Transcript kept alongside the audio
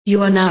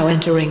You are now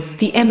entering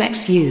the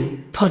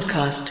MXU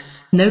podcast.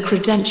 No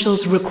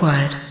credentials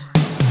required.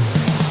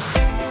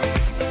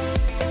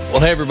 Well,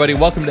 hey, everybody.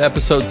 Welcome to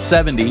episode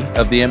 70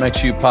 of the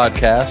MXU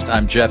podcast.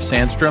 I'm Jeff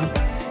Sandstrom,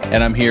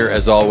 and I'm here,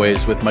 as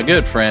always, with my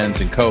good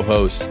friends and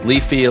co-hosts Lee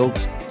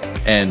Fields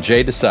and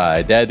Jay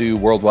Desai, Dadu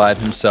Worldwide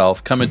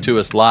himself, coming to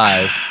us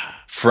live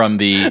from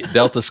the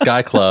Delta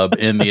Sky Club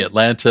in the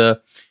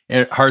Atlanta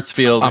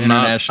Hartsfield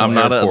International I'm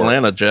not Airport. at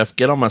Atlanta, Jeff.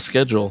 Get on my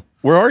schedule.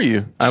 Where are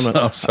you?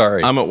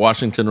 Sorry. I'm at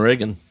Washington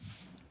Reagan.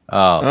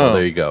 Well,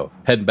 there you go.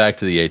 Heading back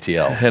to the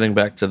ATL. Heading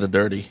back to the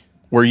dirty.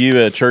 Were you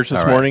at church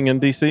this morning in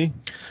D.C.?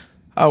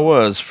 I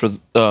was for.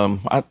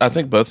 I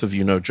think both of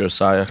you know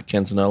Josiah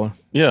Canzanella.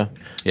 Yeah.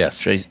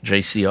 Yes.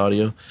 JC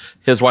Audio.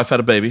 His wife had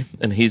a baby,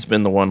 and he's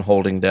been the one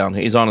holding down.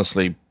 He's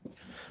honestly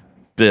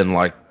been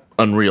like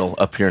unreal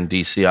up here in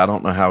D.C. I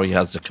don't know how he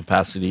has the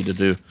capacity to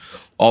do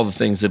all the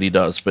things that he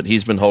does, but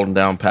he's been holding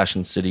down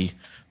Passion City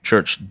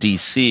Church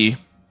D.C.,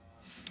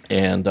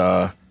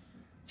 and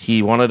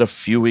he wanted a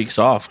few weeks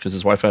off because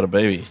his wife had a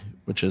baby,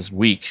 which is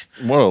weak.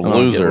 What a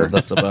loser. What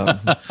that's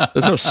about.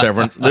 There's no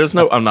severance.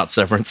 I'm not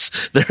severance.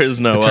 There is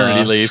no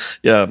paternity leave.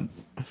 Yeah,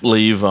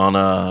 leave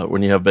on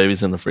when you have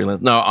babies in the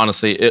freelance. No,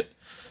 honestly,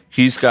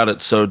 he's got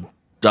it so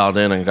dialed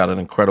in and got an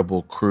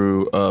incredible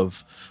crew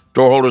of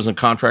door holders and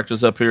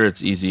contractors up here.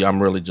 It's easy.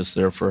 I'm really just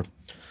there for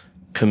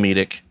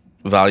comedic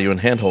value and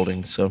hand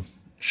holding. So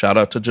shout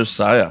out to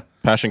Josiah.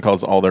 Passion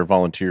calls all their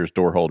volunteers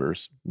door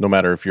holders, no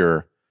matter if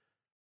you're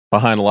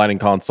behind a lighting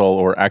console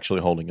or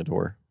actually holding a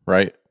door,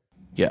 right?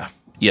 Yeah.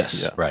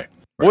 Yes. Yeah. Right.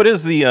 What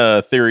is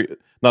the theory?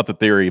 Not the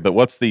theory, but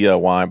what's the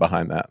why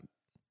behind that?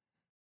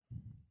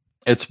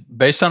 It's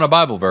based on a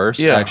Bible verse,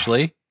 Yeah.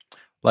 actually.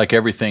 Like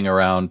everything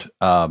around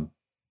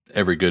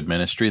every good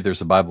ministry, there's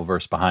a Bible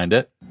verse behind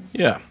it.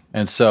 Yeah.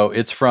 And so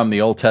it's from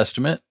the Old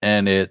Testament,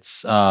 and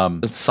it's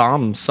It's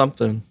Psalm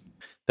something.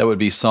 that would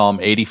be Psalm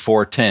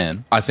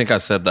 84:10. I think I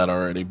said that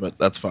already, but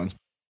that's fine.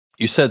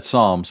 You said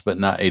Psalms, but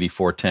not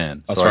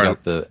 84:10. Oh, So sorry. I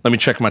got the, Let me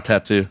check my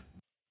tattoo.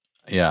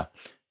 yeah.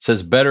 It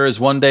says, better is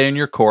one day in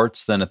your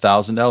courts than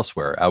 1,000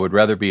 elsewhere. I would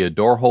rather be a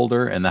door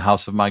holder in the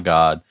house of my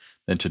God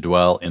than to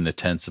dwell in the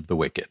tents of the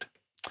wicked.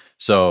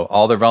 So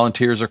all their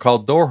volunteers are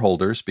called door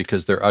holders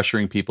because they're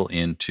ushering people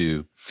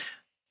into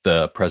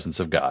the presence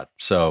of God.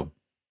 So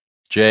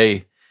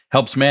Jay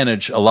helps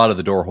manage a lot of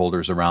the door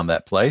holders around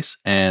that place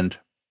and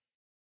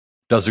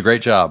does a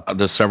great job.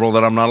 There's several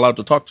that I'm not allowed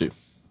to talk to.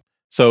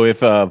 So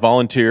if a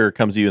volunteer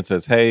comes to you and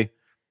says, hey,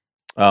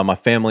 my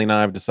family and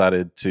I have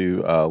decided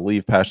to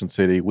leave Passion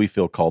City. We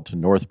feel called to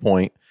North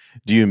Point.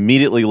 Do you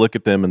immediately look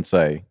at them and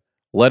say,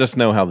 let us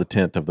know how the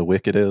tent of the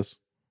wicked is?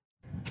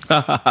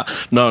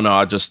 No,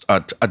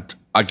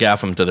 I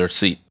gaff them to their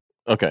seat.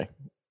 Okay.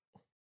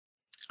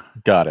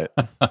 Got it.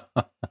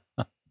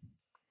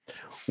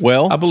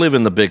 Well, I believe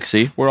in the Big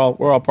C. We're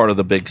all part of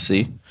the Big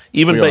C.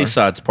 Even We are.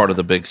 Bayside's part of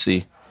the Big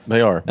C. they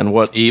are. And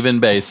what Even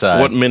Bayside.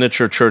 what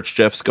miniature church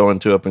Jeff's going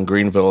to up in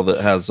Greenville that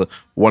has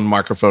one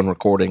microphone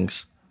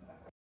recordings?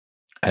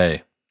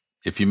 Hey,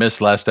 if you missed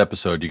last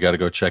episode, you got to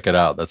go check it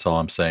out. That's all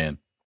I'm saying.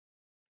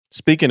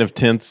 Speaking of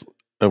tents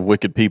of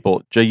wicked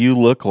people, Jay, you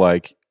look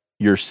like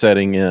you're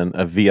setting in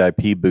a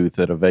VIP booth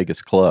at a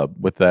Vegas club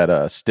with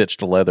that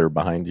stitched leather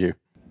behind you.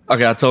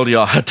 Okay, I told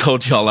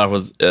y'all I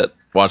was at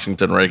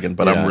Washington Reagan,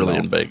 but Yeah, I'm I really know.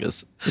 in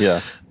Vegas.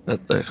 Yeah.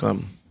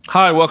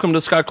 Hi, welcome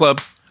to Sky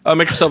Club.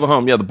 Make yourself at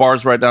home. Yeah, the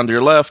bar's right down to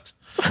your left.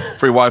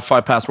 Free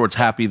Wi-Fi, password's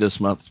happy this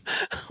month.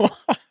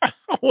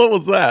 What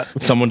was that?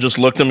 Someone just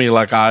looked at me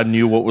like I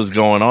knew what was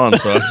going on,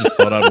 so I just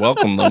thought I'd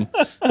welcome them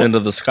into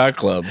the Sky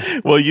Club.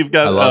 Well, you've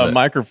I love got a it.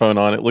 microphone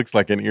on. It looks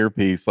like an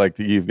earpiece. Like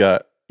you've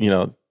got, you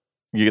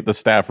get the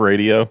staff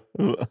radio.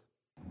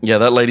 Yeah,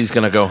 that lady's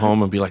going to go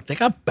home and be like, they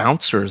got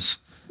bouncers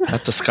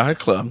at the Sky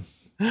Club.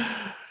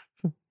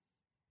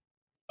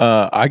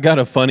 I got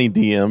a funny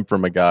DM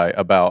from a guy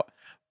about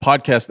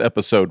podcast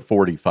episode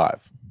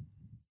 45.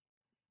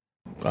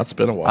 That's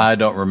been a while. I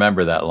don't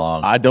remember that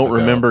long. I don't ago.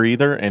 remember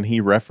either. And he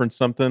referenced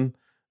something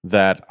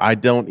that I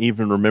don't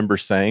even remember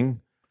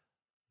saying,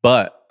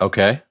 but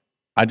Okay.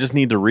 I just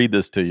need to read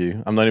this to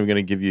you. I'm not even going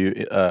to give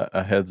you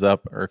a heads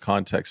up or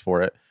context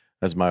for it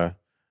as my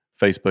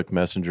Facebook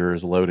Messenger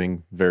is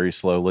loading very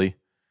slowly.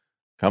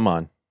 Come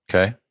on.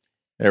 Okay.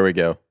 There we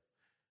go.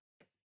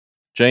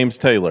 James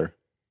Taylor.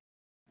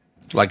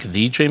 Like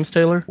the James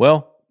Taylor?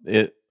 Well,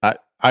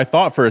 I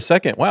thought for a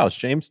second, wow, it's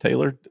James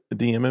Taylor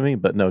DMing me,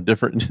 but no,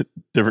 different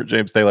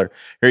James Taylor.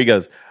 Here he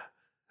goes.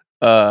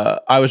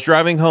 I was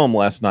driving home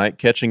last night,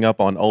 catching up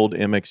on old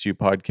MXU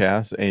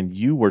podcasts, and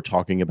you were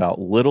talking about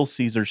Little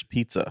Caesars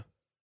Pizza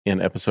in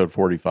episode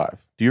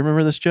 45. Do you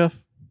remember this,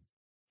 Jeff?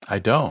 I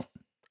don't.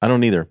 I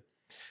don't either.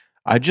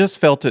 I just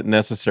felt it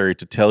necessary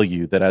to tell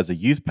you that as a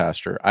youth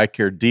pastor, I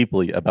care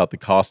deeply about the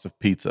cost of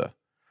pizza.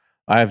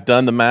 I have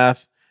done the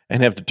math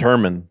and have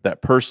determined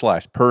that per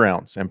slice, per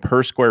ounce, and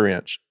per square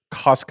inch,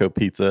 Costco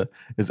pizza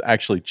is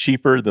actually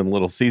cheaper than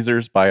Little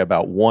Caesars by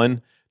about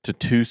 1 to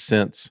 2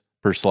 cents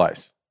per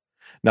slice.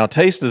 Now,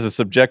 taste is a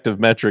subjective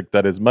metric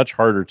that is much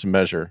harder to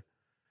measure.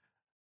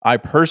 I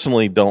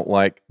personally don't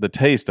like the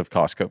taste of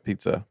Costco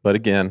pizza. But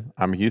again,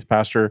 I'm a youth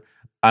pastor.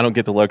 I don't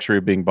get the luxury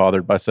of being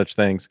bothered by such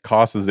things.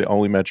 Cost is the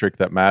only metric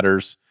that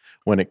matters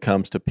when it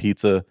comes to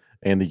pizza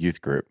and the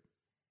youth group.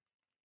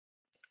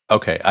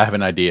 Okay, I have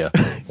an idea.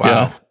 Wow.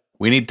 Yeah.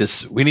 We need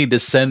to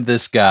send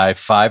this guy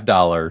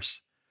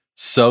 $5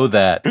 so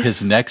that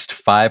his next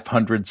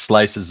 500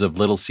 slices of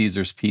Little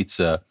Caesars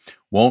pizza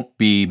won't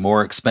be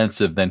more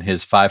expensive than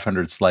his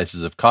 500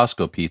 slices of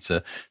Costco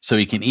pizza, so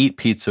he can eat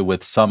pizza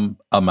with some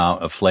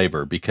amount of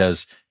flavor,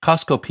 because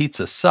Costco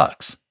pizza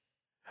sucks.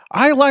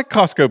 I like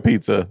Costco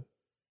pizza.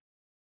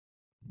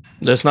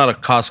 There's not a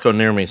Costco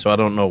near me, so I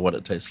don't know what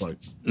it tastes like.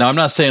 Now, I'm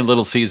not saying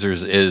Little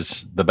Caesars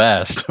is the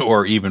best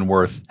or even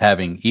worth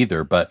having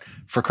either, but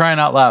for crying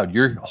out loud,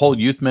 your whole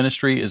youth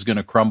ministry is going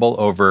to crumble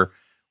over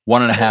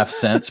 1.5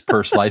 cents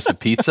per slice of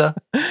pizza.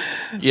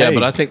 Yeah, Hey.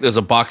 but I think there's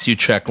a box you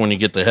check when you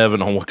get to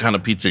heaven on what kind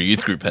of pizza your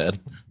youth group had.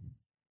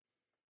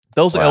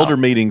 Those Wow. elder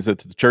meetings at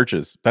the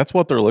churches, that's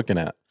what they're looking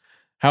at.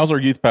 How's our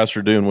youth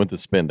pastor doing with the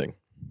spending?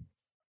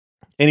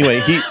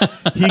 Anyway,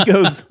 he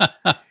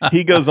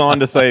goes on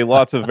to say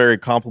lots of very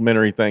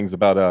complimentary things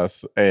about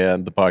us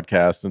and the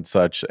podcast and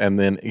such. And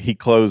then he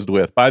closed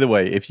with, by the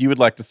way, if you would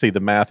like to see the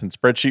math in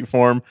spreadsheet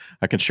form,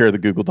 I can share the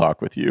Google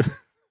Doc with you.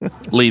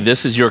 Lee,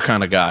 this is your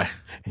kind of guy.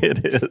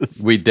 It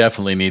is. We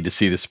definitely need to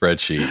see the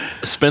spreadsheet.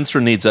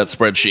 Spencer needs that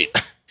spreadsheet.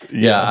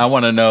 Yeah, I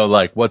want to know,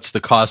 like, what's the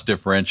cost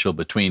differential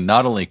between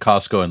not only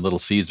Costco and Little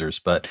Caesars,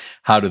 but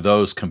how do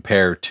those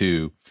compare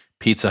to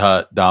Pizza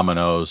Hut,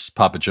 Domino's,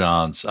 Papa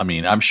John's? I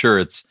mean, I'm sure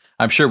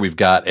we've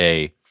got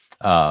a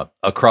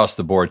across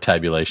the board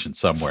tabulation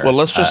somewhere. Well,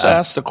 let's just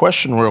ask the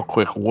question real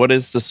quick. What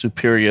is the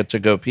superior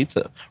to-go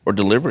pizza or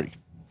delivery?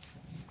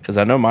 Because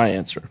I know my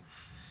answer,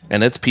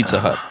 and it's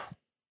Pizza Hut.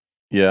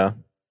 Yeah.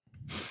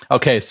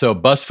 Okay, so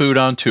bus food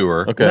on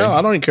tour. Okay. No,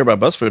 I don't even care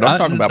about bus food. I'm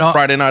talking about no.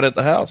 Friday night at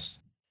the house.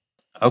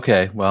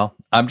 Okay, well,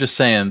 I'm just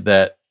saying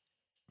that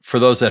for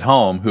those at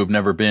home who've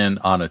never been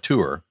on a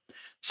tour,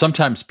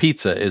 sometimes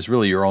pizza is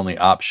really your only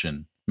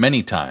option.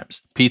 Many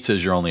times, pizza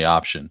is your only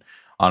option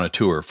on a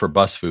tour for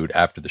bus food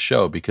after the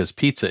show, because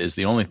pizza is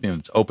the only thing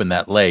that's open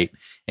that late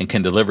and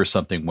can deliver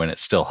something when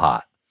it's still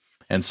hot.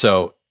 And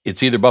so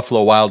it's either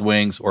Buffalo Wild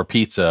Wings or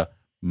pizza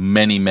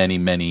many, many,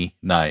 many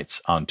nights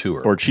on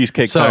tour. Or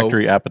Cheesecake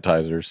Factory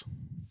appetizers.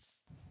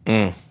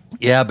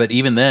 Yeah, but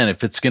even then,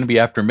 if it's going to be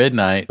after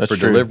midnight That's for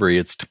true. delivery,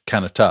 it's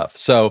kind of tough.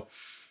 So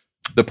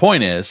the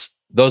point is,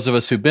 those of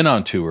us who've been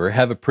on tour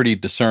have a pretty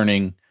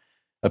discerning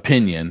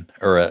opinion,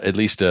 or at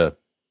least an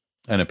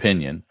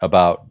opinion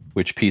about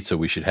which pizza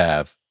we should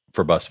have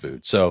for bus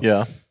food. So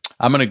Yeah.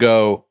 I'm gonna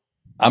go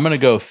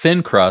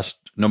thin crust,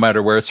 no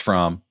matter where it's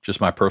from, just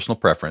my personal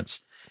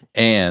preference,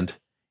 and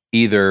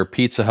either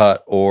Pizza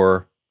Hut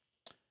or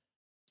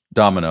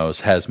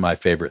Domino's has my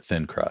favorite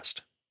thin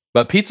crust.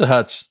 But Pizza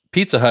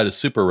Hut is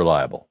super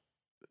reliable.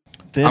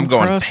 Thin I'm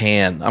going crust?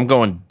 pan. I'm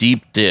going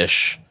deep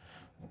dish.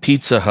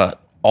 Pizza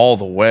Hut all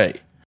the way.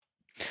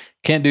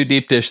 Can't do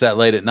deep dish that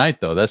late at night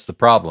though. That's the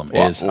problem.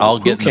 Well, Is I'll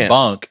who get in the can't?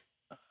 bunk.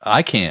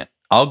 I can't.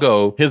 I'll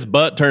go. His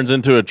butt turns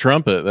into a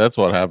trumpet. That's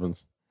what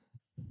happens.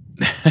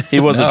 He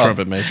was No. a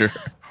trumpet major.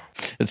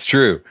 It's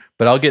true.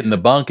 But I'll get in the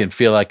bunk and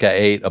feel like I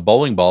ate a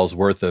bowling ball's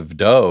worth of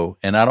dough,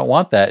 and I don't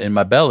want that in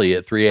my belly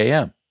at 3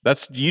 a.m.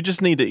 You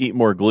just need to eat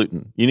more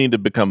gluten. You need to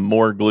become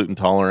more gluten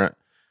tolerant,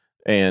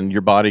 and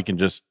your body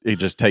just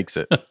takes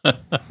it.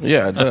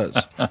 Yeah, it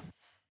does.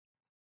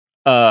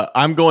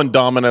 I'm going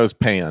Domino's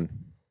pan.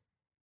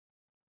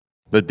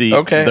 The deep.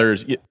 Okay.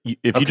 If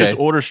you Okay. just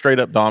order straight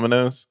up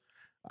Domino's,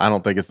 I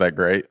don't think it's that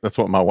great. That's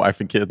what my wife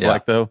and kids Yeah.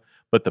 like though.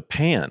 But the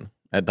pan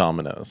at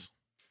Domino's.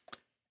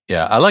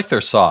 Yeah, I like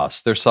their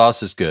sauce. Their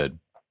sauce is good.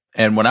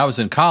 And when I was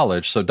in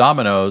college, so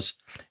Domino's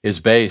is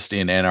based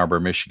in Ann Arbor,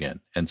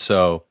 Michigan. And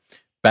so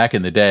back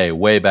in the day,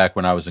 way back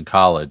when I was in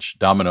college,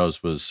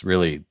 Domino's was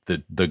really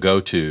the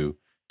go-to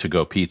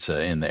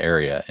pizza in the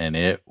area. And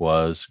it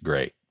was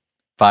great.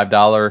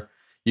 $5,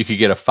 you could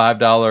get a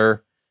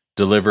 $5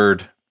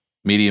 delivered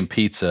medium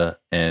pizza,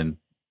 and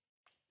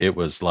it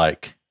was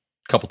like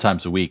a couple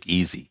times a week,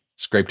 easy.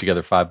 Scrape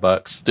together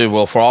 $5. Dude,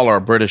 well, for all our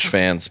British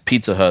fans,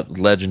 Pizza Hut,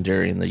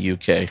 legendary in the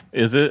UK.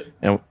 Is it?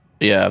 And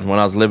yeah, when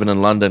I was living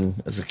in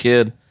London as a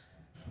kid,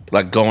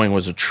 like going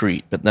was a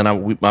treat. But then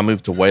I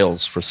moved to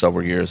Wales for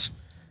several years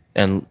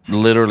and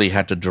literally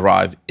had to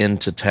drive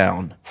into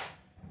town.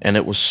 And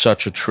it was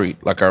such a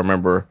treat. Like I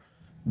remember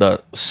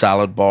the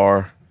salad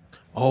bar.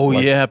 Oh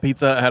yeah,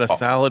 Pizza Hut had a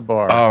salad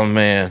bar. Oh,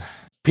 man.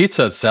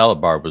 Pizza Hut salad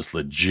bar was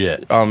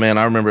legit. Oh, man,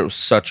 I remember it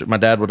was my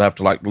dad would have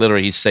to like,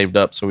 literally he saved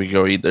up so we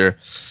go eat there.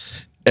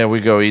 And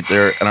we go eat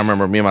there. And I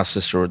remember me and my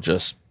sister would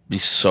just be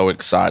so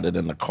excited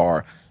in the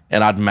car.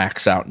 And I'd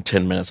max out in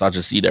 10 minutes. I'd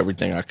just eat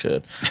everything I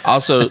could.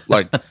 Also,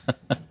 like,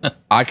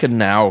 I can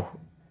now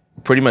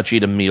pretty much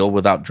eat a meal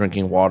without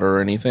drinking water or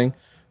anything.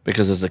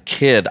 Because as a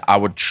kid, I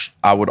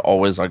would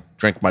always like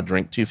drink my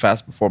drink too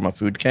fast before my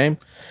food came.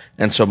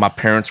 And so my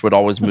parents would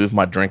always move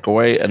my drink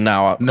away. And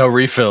now No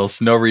refills.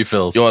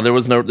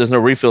 there's no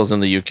refills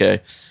in the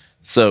UK.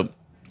 So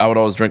I would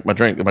always drink my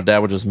drink. And my dad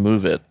would just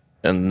move it.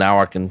 and now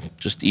I can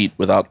just eat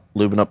without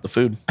lubing up the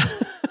food.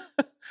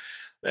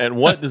 And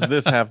what does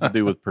this have to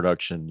do with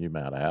production, you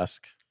might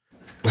ask?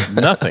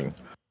 Nothing.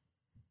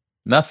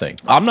 Nothing.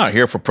 I'm not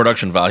here for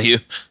production value.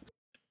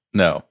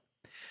 No.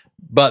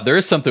 But there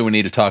is something we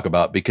need to talk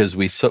about because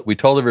we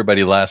told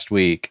everybody last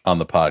week on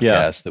the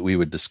podcast that we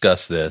would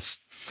discuss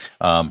this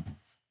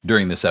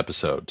during this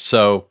episode.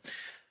 So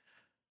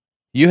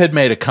you had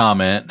made a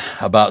comment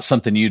about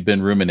something you'd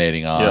been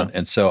ruminating on. Yeah.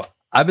 And so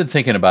I've been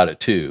thinking about it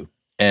too,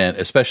 and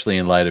especially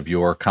in light of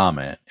your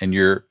comment. And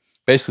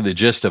basically the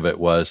gist of it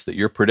was that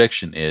your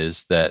prediction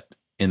is that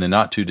in the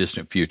not too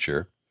distant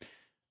future,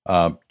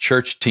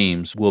 church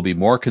teams will be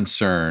more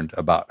concerned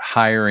about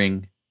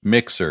hiring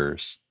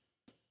mixers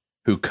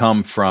who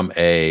come from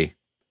a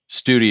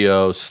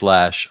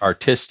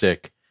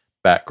studio/artistic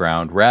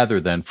background rather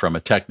than from a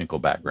technical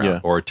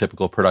background or a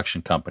typical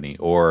production company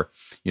or,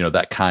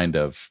 that kind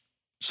of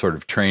sort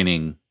of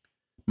training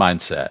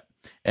mindset.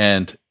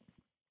 And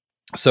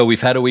so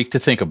we've had a week to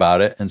think about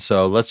it. And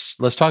so let's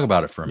talk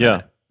about it for a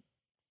minute.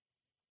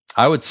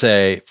 I would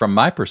say from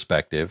my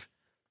perspective,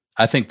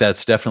 I think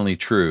that's definitely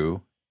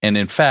true. And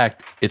in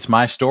fact, it's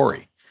my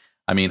story.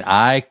 I mean,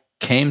 I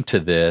came to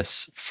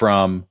this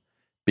from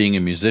being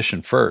a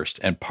musician first.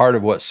 And part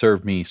of what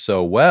served me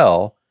so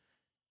well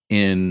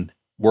in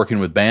working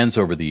with bands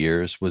over the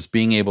years was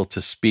being able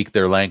to speak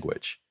their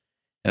language.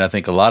 And I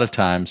think a lot of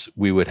times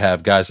we would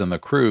have guys on the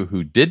crew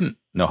who didn't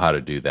know how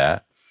to do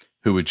that,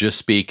 who would just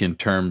speak in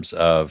terms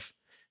of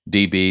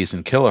dBs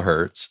and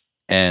kilohertz.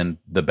 And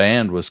the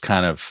band was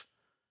kind of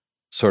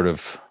sort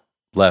of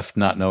left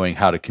not knowing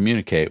how to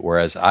communicate,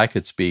 whereas I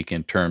could speak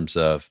in terms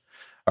of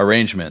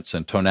arrangements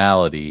and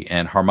tonality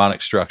and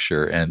harmonic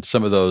structure and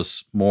some of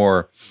those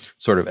more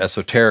sort of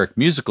esoteric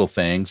musical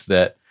things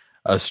that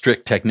a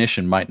strict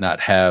technician might not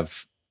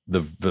have the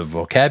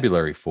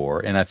vocabulary for.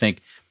 And I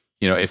think,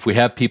 if we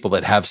have people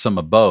that have some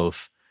of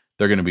both,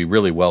 they're going to be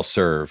really well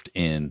served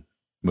in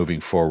moving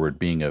forward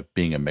being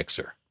a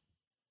mixer.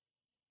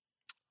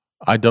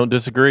 I don't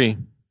disagree.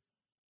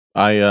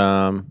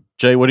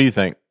 Jay, what do you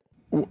think?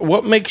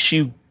 What makes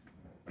you,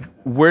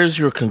 where's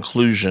your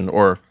conclusion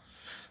or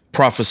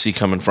prophecy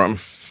coming from?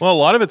 Well, a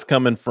lot of it's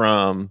coming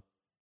from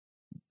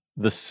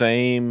the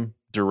same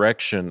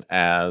direction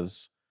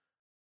as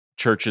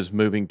churches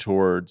moving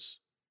towards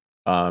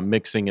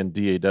mixing and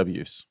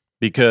DAWs.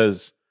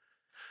 Because,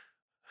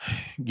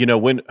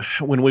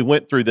 when we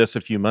went through this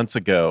a few months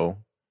ago,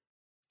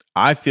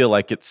 I feel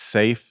like it's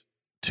safe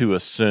to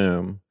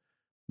assume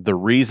the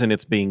reason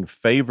it's being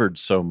favored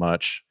so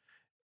much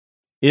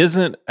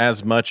isn't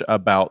as much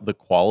about the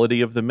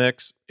quality of the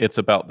mix. It's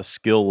about the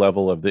skill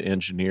level of the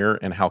engineer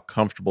and how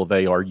comfortable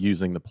they are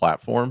using the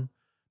platform,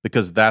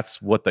 because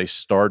that's what they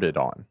started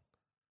on,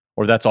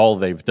 or that's all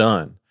they've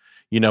done.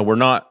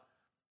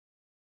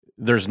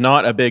 There's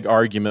not a big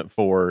argument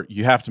for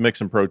you have to mix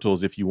in Pro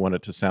Tools if you want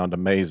it to sound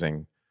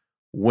amazing.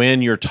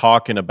 When you're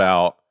talking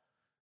about,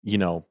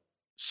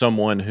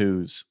 someone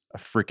who's a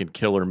freaking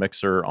killer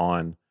mixer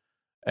on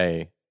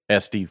a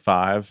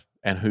SD5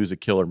 and who's a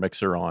killer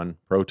mixer on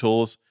Pro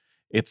Tools,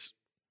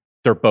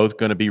 they're both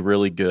going to be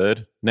really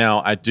good.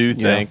 Now, I do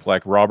think,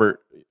 like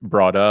Robert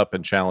brought up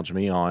and challenged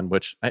me on,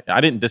 which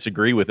I didn't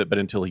disagree with it, but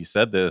until he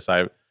said this,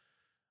 I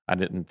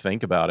didn't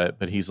think about it.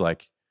 But he's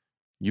like,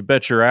 you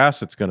bet your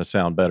ass it's going to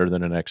sound better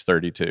than an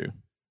X32.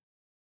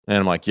 And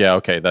I'm like, yeah,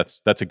 okay,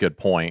 that's a good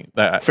point.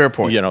 Fair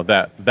point.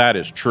 That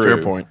is true.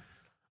 Fair point.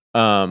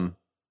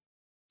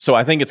 So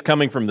I think it's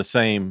coming from the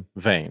same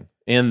vein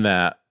in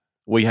that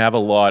we have a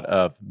lot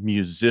of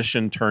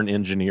musician turned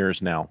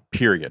engineers now,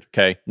 period.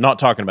 Okay. Not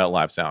talking about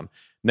live sound.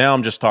 Now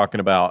I'm just talking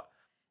about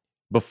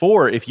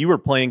before, if you were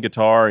playing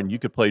guitar and you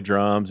could play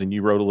drums and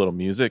you wrote a little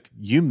music,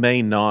 you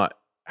may not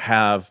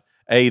have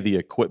the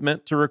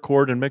equipment to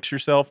record and mix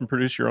yourself and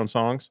produce your own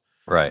songs.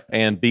 Right.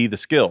 And B, the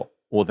skill.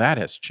 Well, that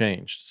has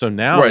changed. So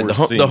now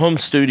the home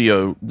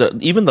studio,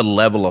 even the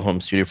level of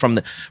home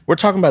studio we're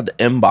talking about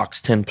the M-Box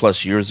 10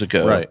 plus years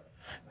ago. Right.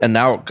 And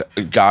now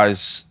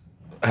guys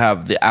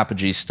have the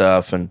Apogee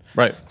stuff and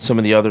some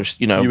of the others,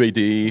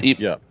 UAD.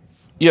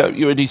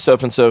 UAD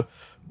stuff. And so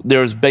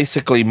there's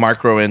basically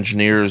micro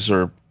engineers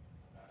or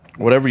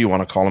whatever you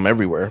want to call them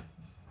everywhere.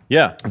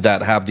 Yeah.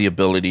 That have the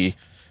ability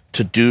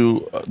to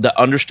that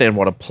understand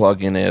what a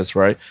plug-in is,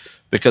 right?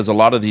 Because a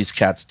lot of these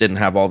cats didn't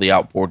have all the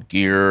outboard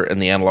gear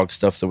and the analog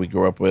stuff that we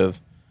grew up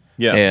with.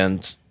 Yeah.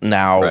 And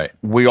now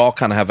we all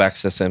kind of have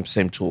access to the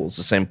same tools,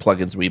 the same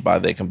plugins we buy,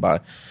 they can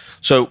buy.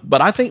 So,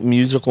 but I think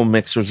musical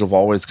mixers have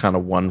always kind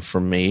of won for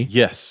me.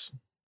 Yes.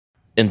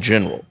 In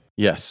general.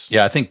 Yes.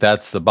 Yeah, I think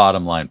that's the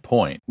bottom line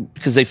point.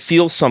 Because they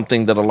feel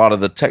something that a lot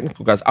of the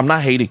technical guys, I'm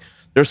not hating.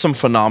 There's some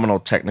phenomenal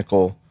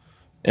technical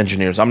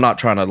engineers. I'm not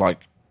trying to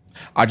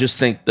I just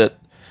think that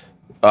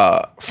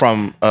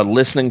from a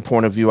listening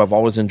point of view, I've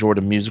always enjoyed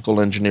a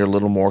musical engineer a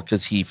little more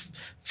because he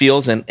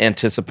feels and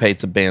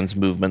anticipates a band's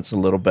movements a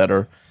little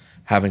better,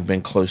 having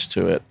been close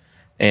to it.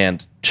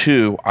 And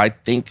two, I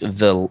think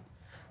the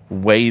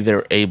way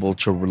they're able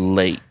to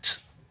relate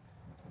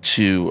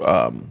to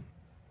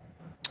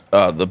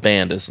the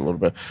band is a little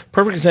bit.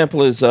 Perfect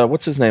example is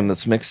what's his name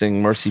that's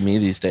mixing Mercy Me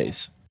these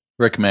days?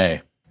 Rick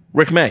May.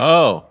 Rick May.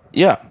 Oh,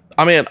 Yeah.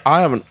 I mean,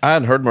 I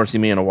hadn't heard Mercy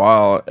Me in a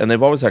while, and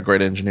they've always had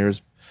great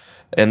engineers.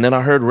 And then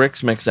I heard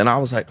Rick's mix, and I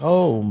was like,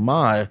 oh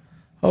my,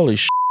 holy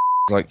shit.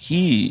 Like,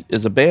 he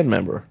is a band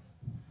member.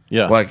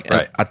 yeah. Like,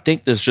 Right. I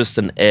think there's just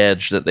an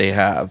edge that they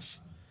have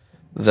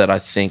that I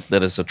think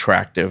that is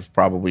attractive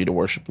probably to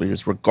worship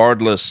leaders,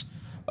 regardless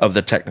of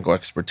the technical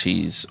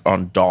expertise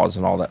on DAWs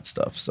and all that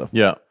stuff. So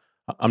Yeah.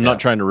 I'm Yeah, not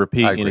trying to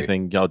repeat I agree.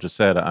 anything y'all just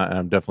said.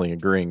 I'm definitely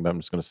agreeing, but I'm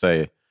just going to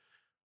say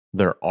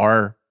there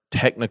are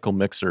technical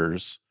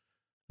mixers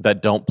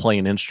that don't play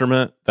an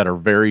instrument that are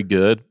very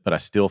good, but I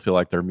still feel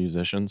like they're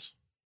musicians.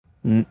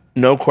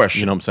 no question.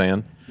 You know what I'm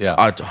saying? Yeah.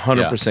 I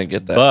 100%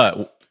 get that.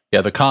 But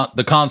Yeah, the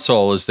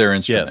console is their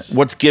instrument. yes,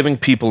 What's giving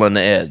people an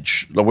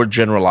edge? We're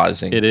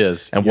generalizing. it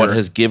is. And what You're-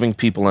 has giving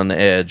people an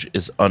edge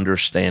is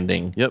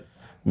understanding Yep.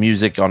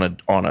 music on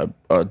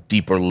a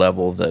deeper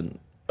level than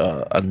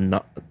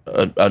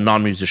a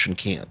non-musician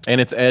can't.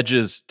 And it's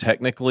edges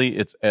technically,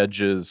 it's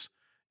edges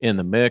in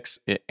the mix.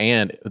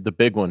 And the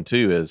big one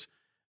too is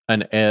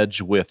an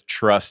edge with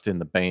trust in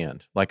the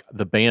band. Like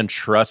the band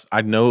trusts,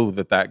 I know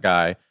that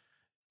guy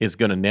is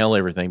going to nail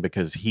everything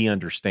because he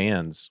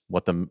understands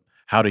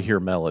how to hear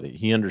melody.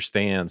 He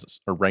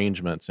understands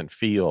arrangements and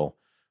feel.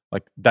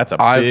 Like that's a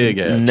big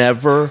I've edge.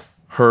 never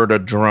heard a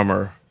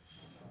drummer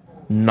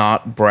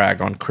not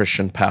brag on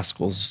Christian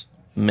Pascal's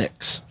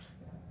mix,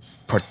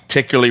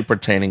 particularly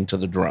pertaining to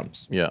the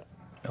drums. Yeah.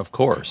 Of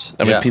course.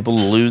 I mean, Yeah. people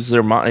lose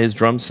their mind. His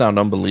drums sound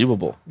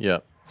unbelievable. Yeah.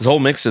 His whole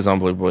mix is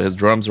unbelievable. His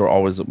drums are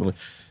always,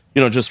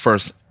 just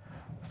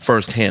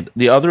firsthand.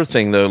 The other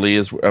thing, though, Lee,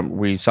 is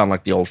we sound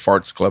like the old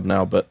farts club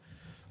now, but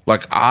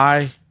like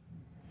I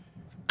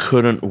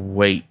couldn't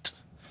wait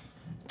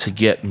to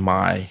get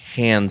my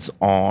hands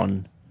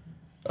on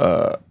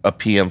a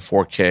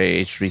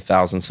PM4K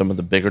H3000, some of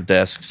the bigger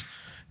desks,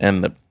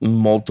 and the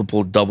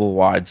multiple double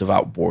wides of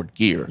outboard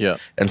gear. Yeah.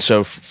 And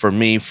so for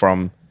me,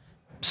 from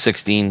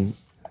 16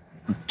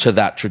 to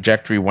that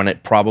trajectory, when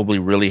it probably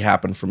really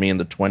happened for me in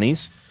the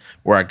 20s,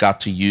 where I got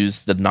to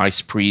use the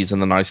nice pre's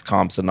and the nice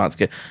comps and not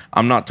scale.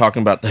 I'm not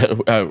talking about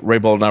the Ray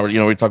Bold and I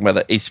we're talking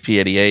about the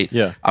ACP88.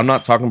 Yeah. I'm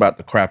not talking about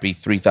the crappy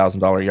 $3,000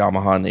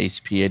 Yamaha and the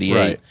ACP88,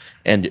 Right.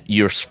 and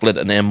you're split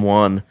an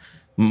M1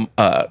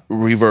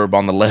 reverb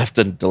on the left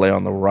and delay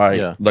on the right,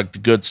 Yeah. like the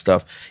good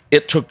stuff.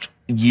 It took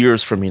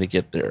years for me to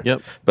get there.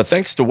 Yep. But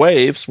thanks to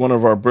Waves, one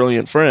of our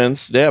brilliant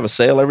friends, they have a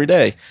sale every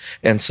day,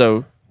 and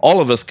so all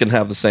of us can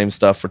have the same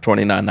stuff for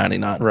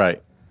 $29.99.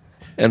 Right.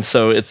 And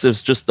so it's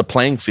just the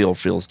playing field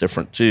feels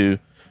different too,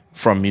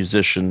 from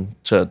musician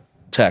to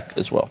tech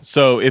as well.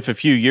 So if a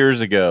few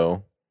years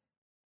ago,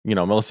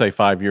 let's say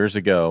 5 years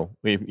ago,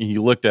 if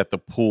you looked at the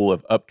pool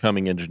of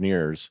upcoming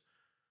engineers,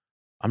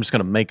 I'm just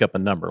going to make up a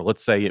number.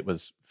 Let's say it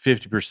was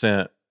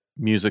 50%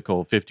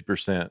 musical,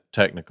 50%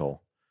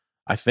 technical.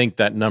 I think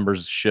that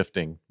number's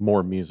shifting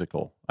more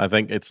musical. I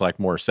think it's like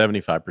more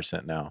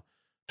 75% now,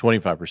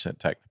 25%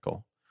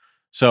 technical.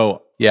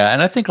 So Yeah,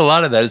 and I think a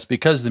lot of that is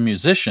because the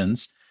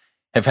musicians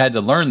have had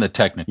to learn the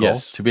technical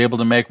Yes. to be able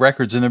to make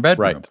records in their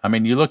bedroom. Right. I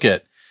mean, you look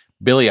at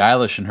Billie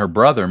Eilish and her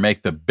brother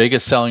make the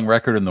biggest selling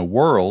record in the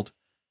world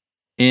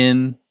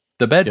in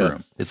the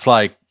bedroom. It's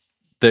like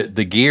the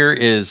gear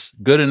is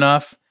good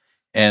enough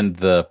and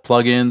the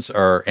plugins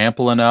are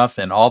ample enough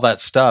and all that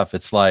stuff.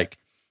 It's like,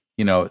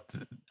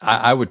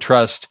 I would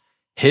trust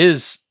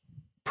his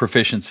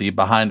proficiency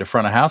behind a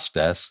front of house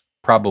desk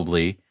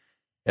probably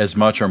as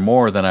much or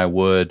more than I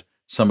would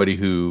somebody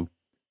who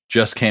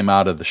just came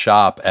out of the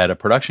shop at a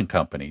production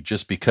company,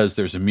 just because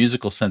there's a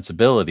musical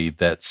sensibility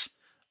that's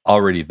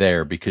already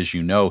there because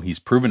he's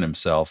proven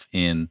himself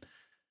in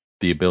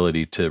the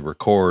ability to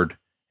record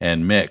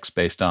and mix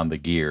based on the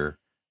gear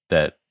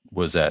that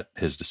was at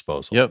his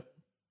disposal. Yep.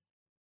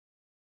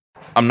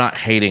 I'm not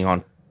hating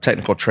on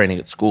technical training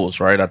at schools,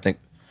 right? I think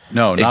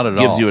No, not at it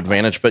all. gives you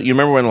advantage. But you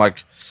remember when,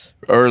 like,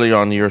 early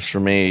on years for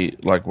me,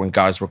 like when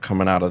guys were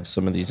coming out of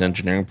some of these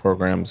engineering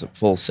programs at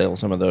Full Sail,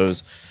 some of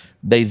those,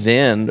 they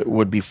then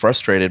would be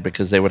frustrated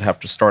because they would have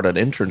to start at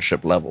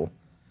internship level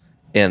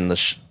in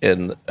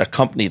in a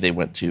company they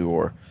went to,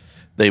 or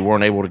they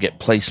weren't able to get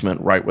placement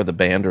right with a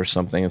band or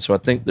something. And so I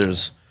think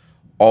there's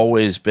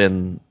always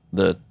been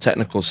the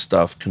technical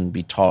stuff can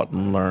be taught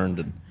and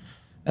learned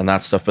and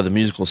that stuff, but the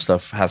musical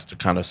stuff has to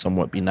kind of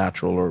somewhat be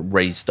natural or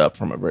raised up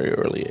from a very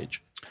early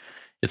age.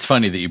 It's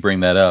funny that you bring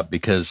that up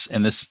because,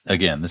 and this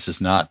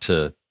is not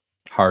to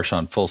harsh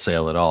on Full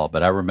Sail at all,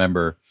 but I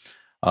remember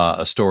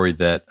a story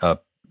that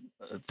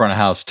front of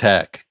house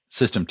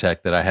system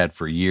tech that I had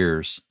for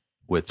years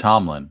with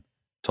Tomlin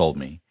told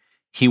me.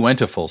 He went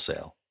to Full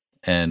Sail,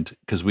 and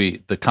because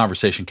the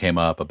conversation came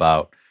up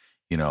about,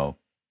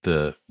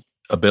 the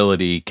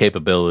ability,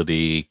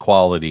 capability,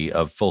 quality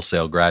of Full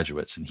Sail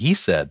graduates. And he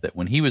said that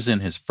when he was in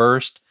his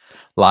first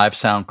live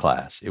sound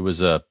class, it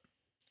was a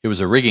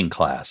rigging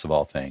class of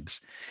all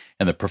things.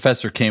 And the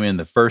professor came in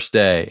the first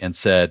day and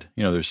said,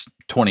 there's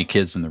 20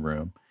 kids in the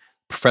room.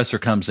 Professor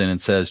comes in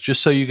and says,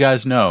 just so you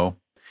guys know,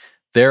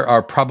 there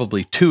are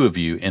probably 2 of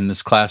you in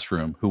this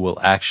classroom who will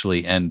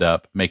actually end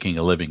up making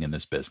a living in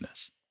this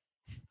business.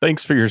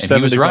 Thanks for your And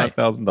he was right.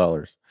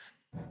 $75,000.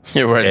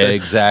 You're right.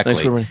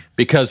 Exactly.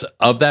 Because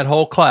of that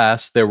whole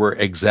class, there were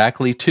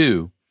exactly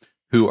 2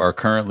 who are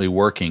currently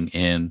working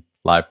in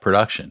live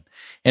production.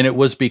 And it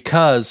was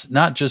because,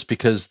 not just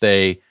because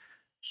the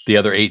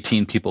other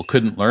 18 people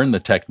couldn't learn the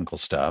technical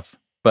stuff,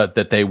 but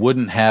that they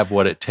wouldn't have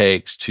what it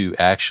takes to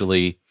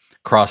actually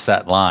cross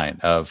that line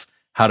of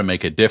how to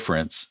make a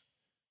difference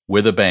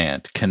with a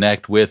band,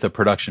 connect with a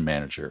production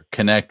manager,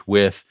 connect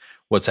with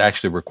what's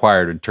actually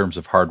required in terms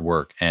of hard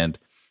work and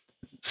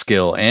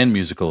skill and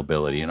musical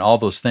ability and all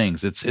those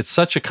things. It's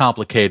such a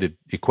complicated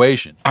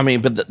equation. I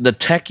mean, but the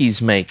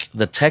techies make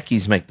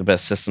the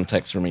best system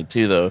techs for me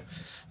too, though.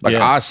 Like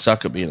Yes. I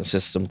suck at being a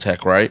system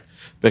tech, right?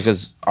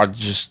 Because I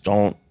just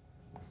don't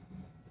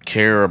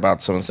care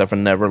about some stuff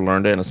and never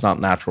learned it, and it's not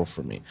natural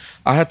for me.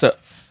 I had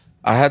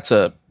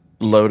to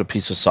load a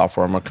piece of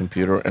software on my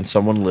computer, and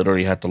someone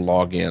literally had to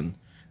log in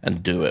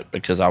and do it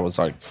because I was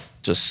like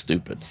just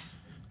stupid.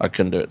 I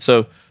couldn't do it.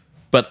 So,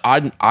 but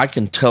I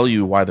can tell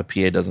you why the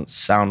PA doesn't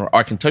sound right.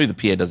 I can tell you the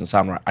PA doesn't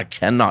sound right. I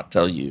cannot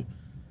tell you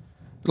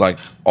like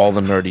all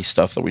the nerdy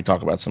stuff that we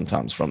talk about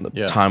sometimes from the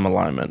time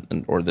alignment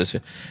and or this.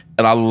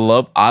 And I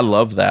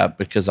love that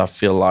because I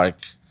feel like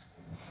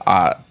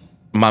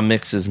my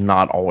mix is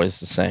not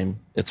always the same.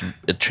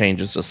 It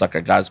changes just like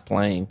a guy's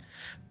playing.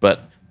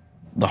 But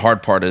the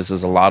hard part is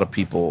a lot of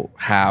people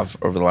have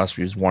over the last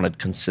few years wanted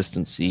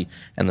consistency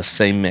and the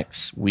same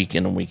mix week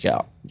in and week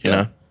out, you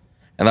know?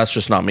 And that's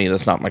just not me.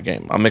 That's not my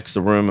game. I mix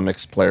the room, I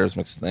mix the players,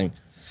 mix the thing.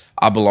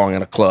 I belong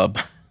in a club.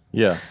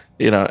 Yeah.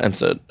 You know,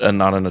 and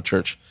not in a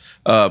church.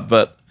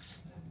 But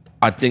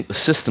I think the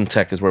system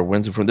tech is where it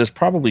wins it from. There's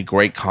probably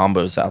great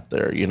combos out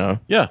there, you know?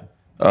 Yeah.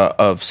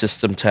 Of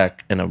system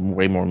tech and a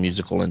way more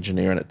musical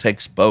engineer, and it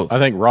takes both. I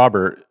think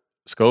Robert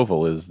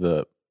Scoville is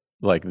the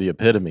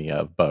epitome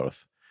of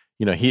both.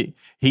 You know, he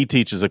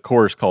teaches a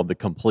course called The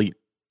Complete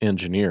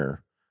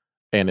Engineer,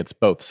 and it's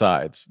both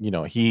sides. You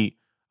know,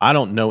 I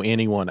don't know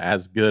anyone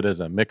as good as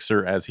a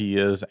mixer as he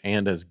is,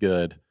 and as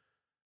good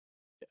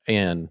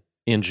in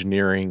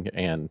engineering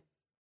and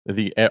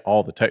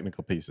all the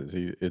technical pieces.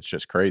 It's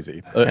just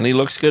crazy, and he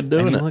looks good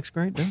doing it. He looks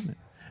great doing it.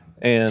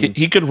 And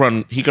he could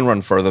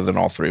run further than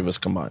all 3 of us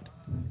combined.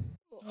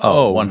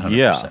 Oh, 100%.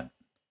 Yeah.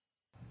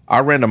 I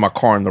ran to my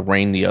car in the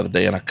rain the other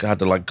day, and I had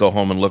to like go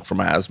home and look for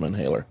my asthma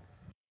inhaler.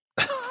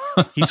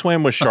 He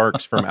swam with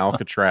sharks from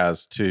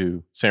Alcatraz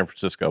to San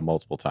Francisco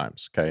multiple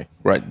times. Okay.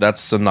 Right.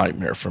 That's a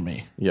nightmare for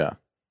me. Yeah.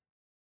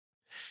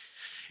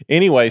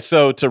 Anyway,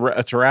 so to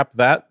wrap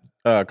that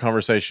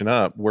conversation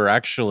up, we're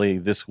actually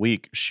this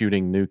week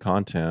shooting new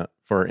content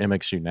for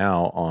MXU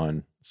Now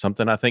on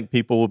something I think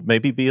people would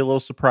maybe be a little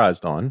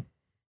surprised on.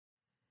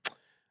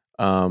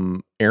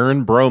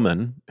 Aaron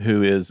Broman,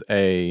 who is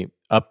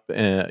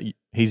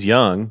he's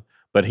young,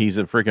 but he's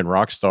a freaking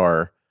rock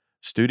star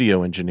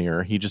studio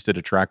engineer. He just did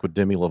a track with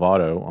Demi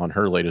Lovato on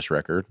her latest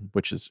record,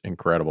 which is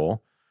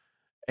incredible.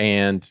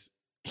 And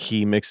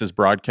he mixes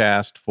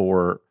broadcast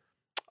for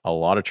a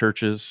lot of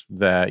churches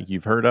that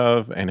you've heard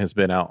of, and has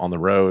been out on the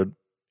road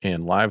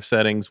in live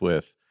settings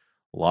with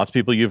lots of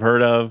people you've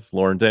heard of,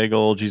 Lauren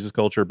Daigle, Jesus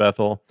Culture,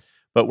 Bethel.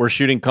 But we're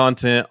shooting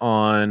content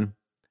on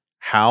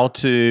how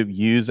to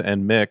use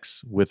and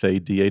mix with a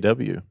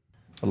DAW.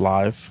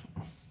 Live.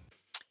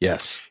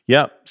 Yes.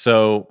 Yep.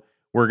 So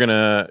we're going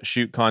to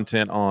shoot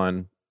content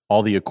on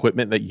all the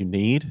equipment that you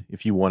need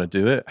if you want to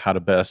do it, how to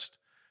best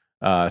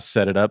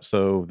set it up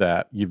so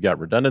that you've got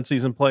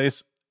redundancies in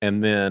place.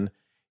 And then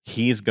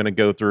he's going to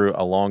go through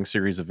a long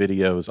series of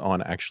videos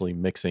on actually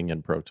mixing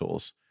in Pro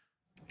Tools.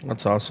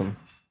 That's awesome.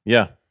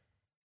 Yeah.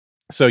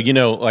 So, you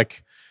know,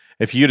 like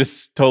if you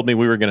just told me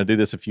we were going to do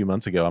this a few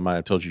months ago, I might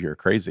have told you you're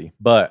crazy.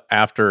 But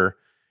after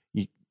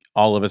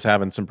all of us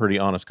having some pretty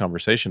honest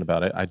conversation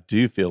about it, I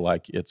do feel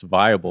like it's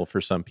viable for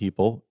some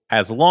people,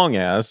 as long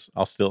as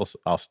I'll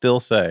still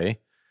say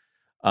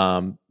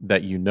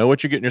that you know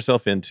what you're getting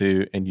yourself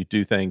into and you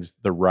do things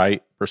the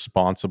right,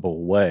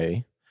 responsible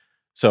way.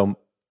 So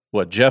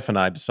what Jeff and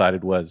I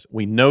decided was,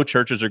 we know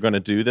churches are going to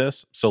do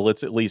this, so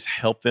let's at least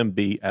help them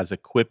be as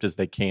equipped as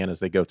they can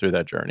as they go through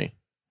that journey.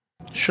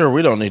 Sure,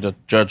 we don't need to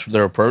judge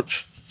their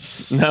approach.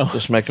 No.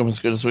 Just make them as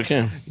good as we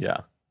can.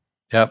 Yeah.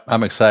 Yep,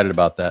 I'm excited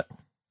about that.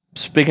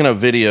 Speaking of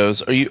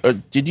videos,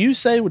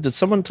 did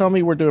someone tell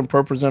me we're doing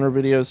Pro Presenter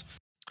videos?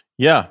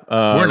 Yeah.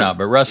 We're not,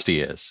 but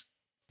Rusty is.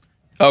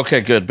 Okay,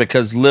 good.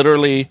 Because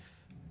literally,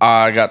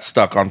 I got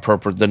stuck on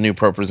the new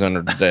Pro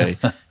Presenter today.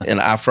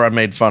 And after I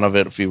made fun of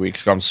it a few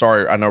weeks ago, I'm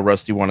sorry. I know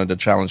Rusty wanted to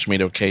challenge me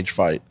to a cage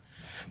fight,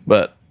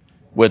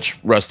 which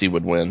Rusty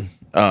would win.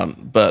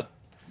 But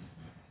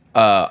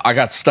I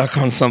got stuck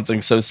on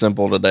something so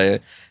simple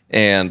today.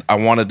 And I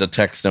wanted to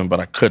text him, but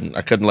I couldn't.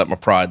 I couldn't let my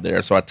pride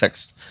there, so I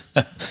text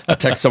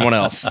someone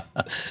else.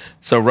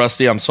 So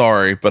Rusty, I'm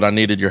sorry, but I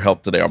needed your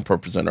help today on Pro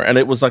Presenter, and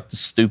it was like the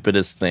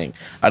stupidest thing.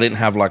 I didn't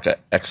have like an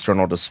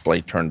external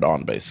display turned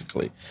on,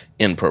 basically,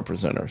 in Pro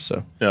Presenter.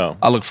 So Yeah.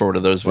 I look forward to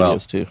those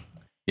videos too.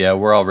 Yeah,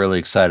 we're all really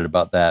excited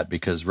about that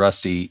because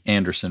Rusty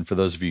Anderson, for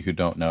those of you who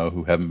don't know,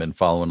 who haven't been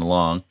following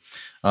along,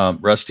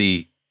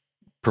 Rusty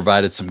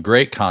provided some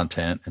great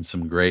content and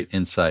some great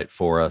insight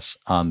for us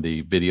on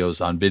the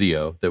videos on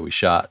video that we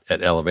shot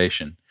at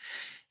Elevation.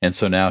 And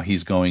so now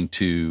he's going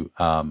to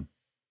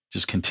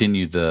just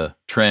continue the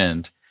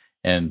trend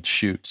and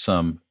shoot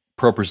some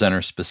pro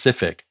presenter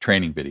specific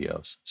training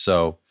videos.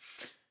 So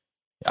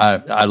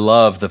I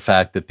love the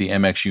fact that the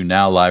MXU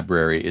Now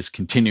library is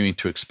continuing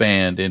to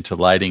expand into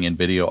lighting and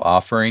video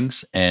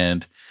offerings,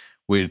 and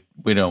we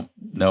don't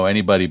know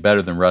anybody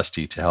better than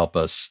Rusty to help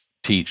us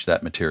teach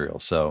that material.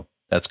 So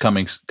that's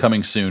coming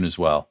soon as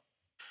well.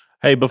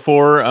 Hey,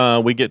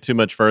 before we get too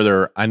much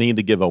further, I need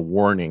to give a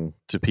warning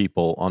to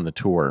people on the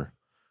tour.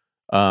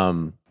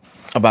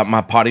 About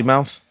my potty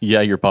mouth?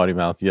 Yeah, your potty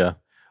mouth, yeah.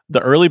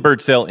 The early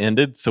bird sale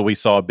ended, so we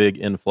saw a big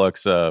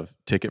influx of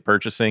ticket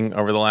purchasing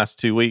over the last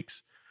 2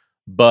 weeks.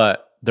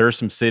 But there are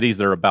some cities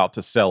that are about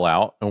to sell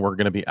out, and we're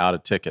going to be out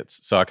of tickets.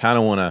 So I kind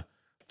of want to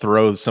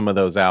throw some of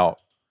those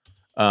out.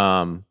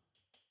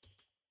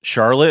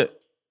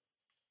 Charlotte,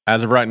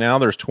 as of right now,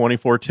 there's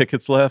 24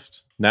 tickets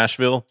left.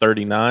 Nashville,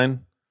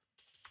 39.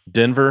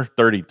 Denver,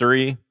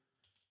 33.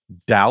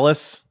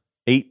 Dallas,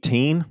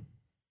 18.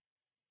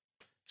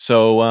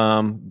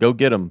 So go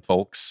get them,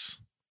 folks.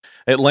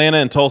 Atlanta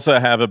and Tulsa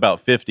have about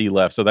 50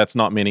 left, so that's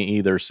not many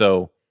either.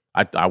 So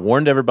I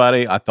warned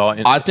everybody. I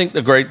think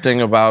the great thing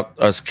about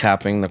us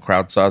capping the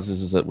crowd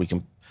sizes is that we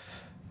can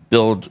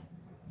build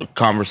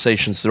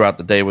conversations throughout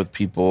the day with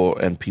people,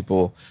 and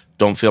people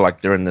don't feel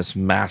like they're in this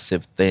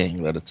massive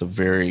thing, that it's a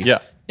very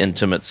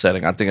intimate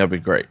setting. I think that'd be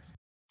great.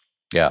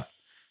 Yeah.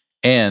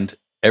 And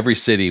every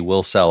city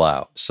will sell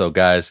out. So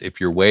guys,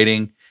 if you're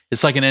waiting,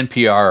 it's like an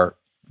NPR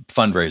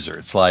fundraiser.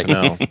 It's like,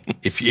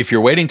 if you're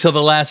waiting till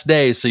the last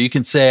day so you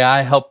can say,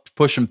 I helped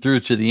push them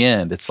through to the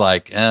end. It's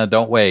like,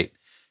 don't wait,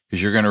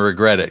 because you're going to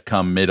regret it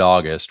come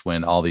mid-August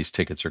when all these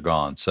tickets are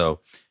gone. So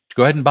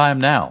go ahead and buy them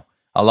now.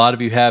 A lot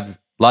of you have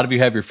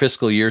your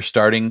fiscal year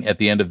starting at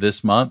the end of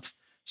this month.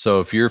 So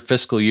if your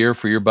fiscal year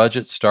for your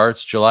budget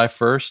starts July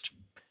 1st,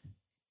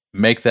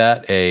 make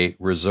that a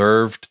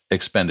reserved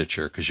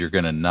expenditure because you're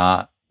going to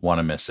not want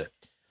to miss it.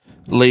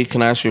 Lee,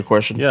 can I ask you a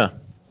question? Yeah.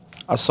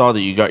 I saw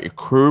that you got your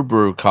Crew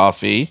Brew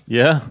coffee.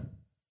 Yeah.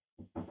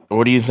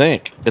 What do you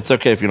think? It's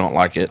okay if you don't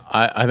like it.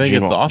 I think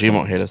it's awesome. You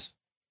won't hate us.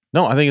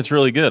 No, I think it's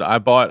really good. I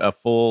bought a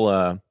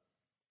full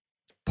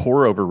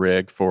pour over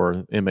rig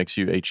for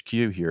MXU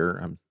HQ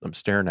here. I'm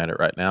staring at it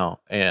right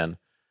now, and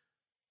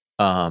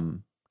a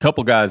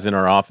couple guys in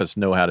our office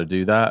know how to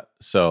do that,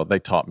 so they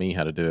taught me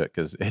how to do it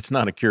because it's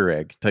not a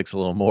Keurig. It takes a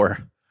little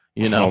more,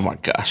 Oh my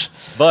gosh!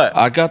 But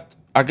I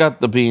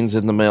got the beans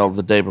in the mail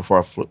the day before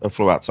I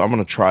flew out, so I'm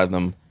going to try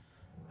them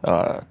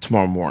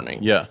tomorrow morning.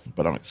 Yeah,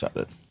 but I'm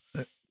excited.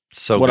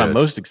 So what good. I'm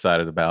most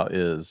excited about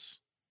is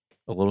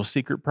a little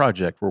secret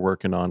project we're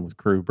working on with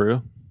Crew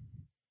Brew.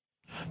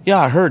 Yeah,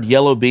 I heard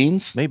yellow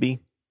beans. Maybe.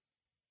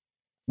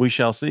 We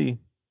shall see.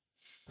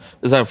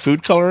 Is that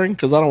food coloring?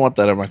 Because I don't want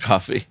that in my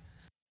coffee.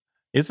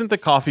 Isn't the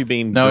coffee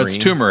bean No, green? It's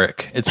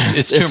turmeric.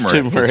 It's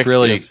turmeric. It's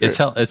really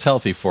it's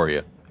healthy for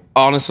you.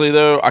 Honestly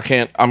though, I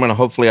can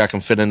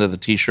fit into the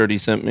t-shirt he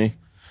sent me.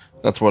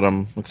 That's what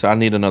I'm excited. I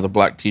need another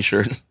black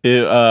t-shirt.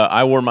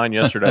 I wore mine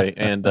yesterday,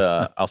 and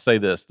I'll say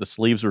this: the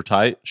sleeves are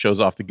tight, shows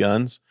off the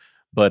guns,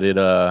 but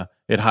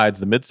it hides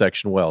the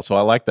midsection well. So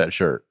I like that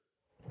shirt.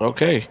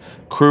 Okay.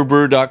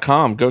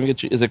 Crewbrew.com. Go and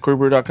get you. Is it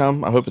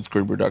crewbrew.com? I hope it's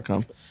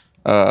crewbrew.com.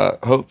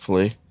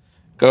 Hopefully.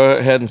 Go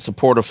ahead and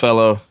support a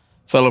fellow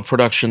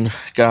production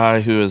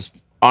guy who is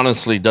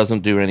honestly doesn't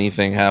do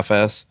anything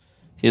half-ass.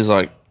 He's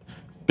like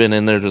been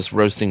in there just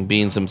roasting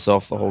beans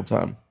himself the whole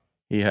time.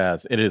 He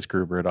has. It is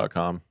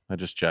crewbrew.com. I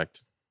just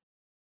checked.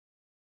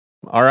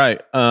 All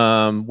right.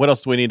 What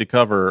else do we need to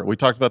cover? We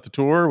talked about the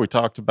tour. We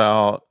talked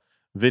about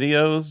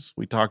videos.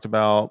 We talked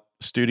about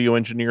studio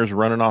engineers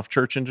running off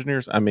church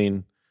engineers. I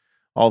mean,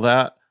 all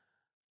that.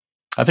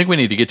 I think we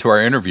need to get to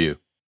our interview.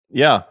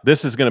 Yeah,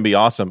 this is going to be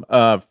awesome.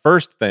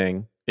 First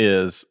thing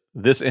is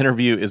this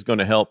interview is going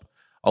to help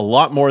a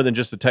lot more than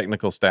just the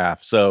technical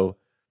staff. So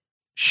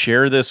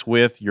share this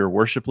with your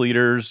worship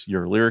leaders,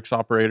 your lyrics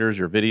operators,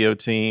 your video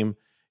team,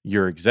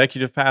 your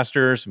executive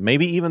pastors,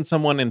 maybe even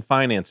someone in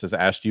finance has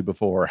asked you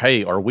before,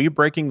 hey, are we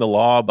breaking the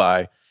law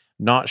by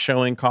not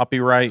showing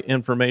copyright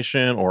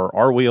information, or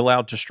are we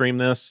allowed to stream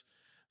this?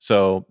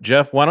 So,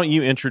 Jeff, why don't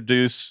you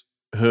introduce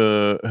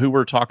who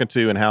we're talking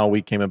to and how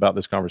we came about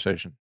this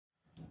conversation?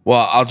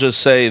 Well, I'll just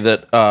say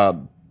that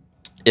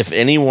if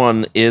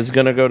anyone is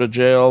going to go to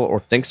jail or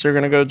thinks they're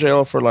going to go to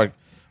jail for like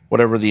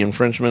whatever the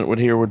infringement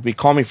would be,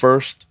 call me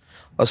first.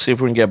 Let's see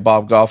if we can get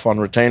Bob Goff on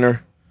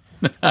retainer,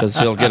 because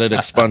he'll get it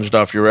expunged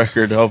off your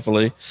record,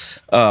 hopefully.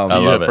 I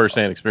love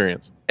firsthand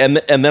experience. And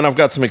then I've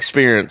got some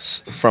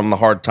experience from the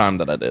hard time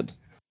that I did.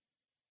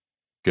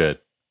 Good.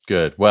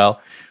 Well,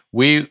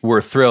 we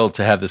were thrilled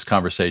to have this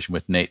conversation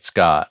with Nate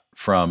Scott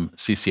from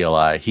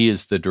CCLI. He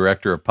is the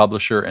Director of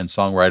Publisher and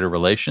Songwriter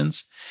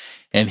Relations,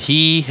 and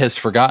he has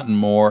forgotten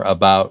more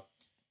about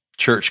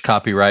church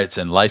copyrights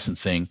and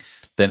licensing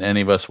than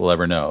any of us will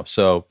ever know.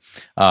 So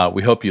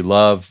we hope you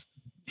love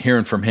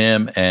hearing from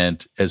him.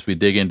 And as we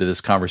dig into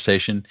this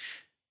conversation,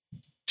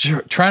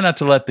 try not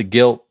to let the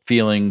guilt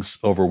feelings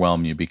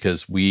overwhelm you,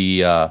 because we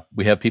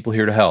have people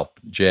here to help.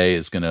 Jay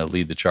is going to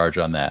lead the charge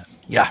on that.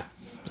 Yeah,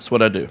 that's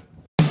what I do.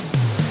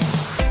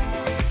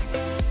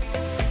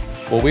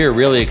 Well, we are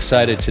really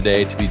excited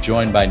today to be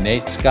joined by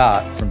Nate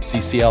Scott from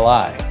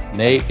CCLI.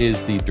 Nate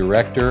is the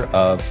Director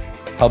of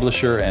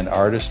Publisher and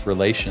Artist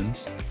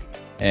Relations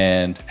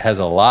and has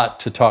a lot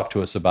to talk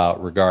to us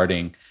about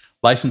regarding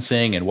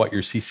licensing and what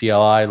your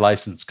CCLI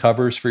license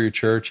covers for your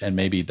church and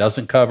maybe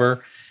doesn't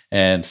cover,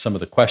 and some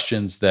of the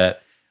questions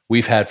that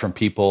we've had from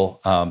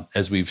people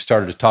as we've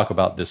started to talk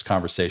about this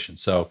conversation.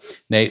 So,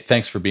 Nate,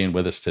 thanks for being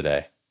with us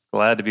today.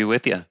 Glad to be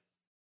with you.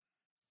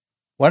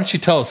 Why don't you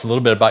tell us a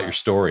little bit about your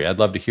story? I'd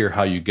love to hear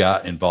how you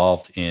got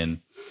involved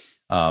in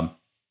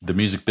the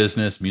music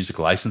business, music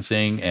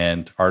licensing,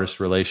 and artist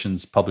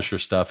relations, publisher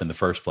stuff in the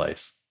first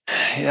place.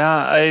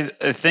 Yeah,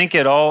 I think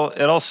it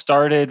all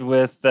started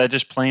with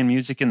just playing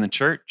music in the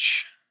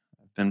church.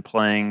 I've been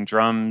playing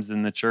drums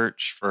in the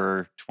church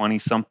for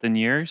 20-something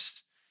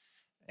years,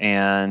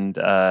 and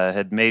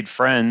had made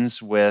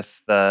friends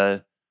with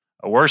a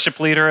worship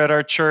leader at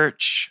our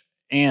church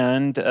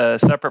and a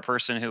separate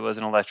person who was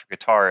an electric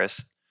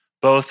guitarist,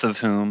 both of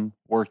whom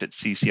worked at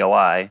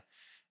CCLI.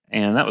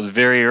 And that was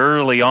very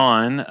early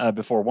on,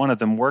 before one of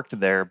them worked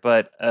there.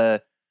 But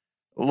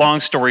long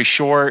story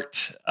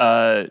short,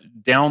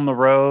 down the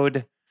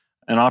road,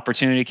 an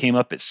opportunity came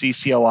up at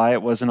CCLI.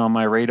 It wasn't on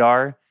my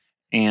radar.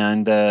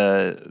 And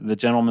the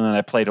gentleman that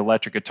who played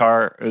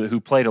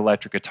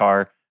electric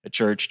guitar at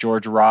church,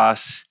 George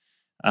Ross,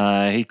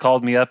 he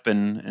called me up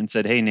and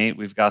said, "Hey, Nate,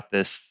 we've got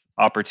this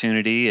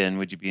opportunity, and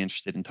would you be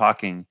interested in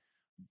talking?"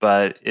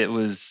 But it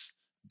was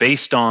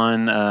based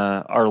on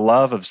our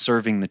love of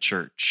serving the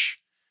church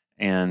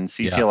and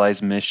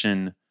CCLI's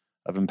mission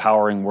of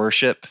empowering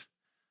worship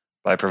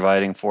by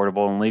providing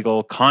affordable and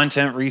legal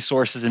content,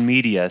 resources, and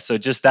media. So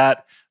just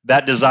that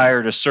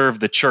desire to serve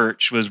the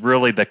church was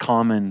really the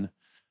common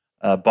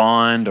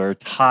bond or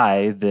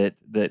tie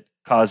that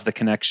caused the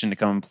connection to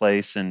come in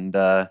place. And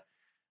so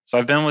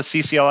I've been with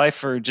CCLI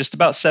for just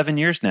about 7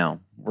 years now,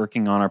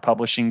 working on our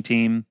publishing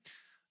team.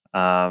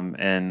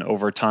 And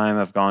over time,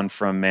 I've gone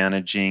from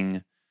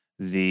managing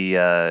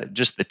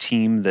just the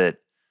team that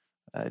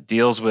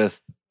deals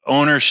with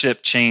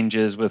ownership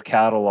changes with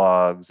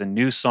catalogs and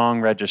new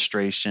song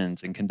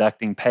registrations and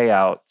conducting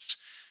payouts,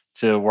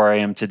 to where I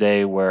am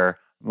today, where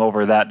I'm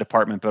over that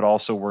department, but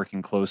also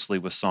working closely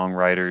with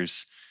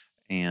songwriters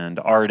and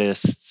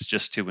artists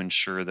just to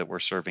ensure that we're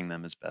serving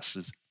them as best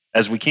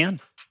as we can.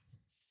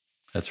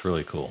 That's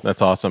really cool.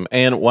 That's awesome.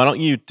 And why don't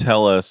you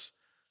tell us,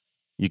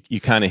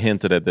 you kind of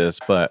hinted at this,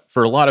 but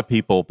for a lot of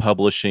people,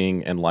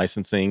 publishing and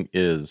licensing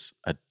is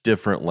a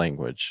different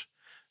language.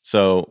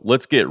 So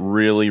let's get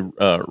really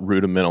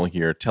rudimental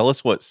here. Tell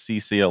us what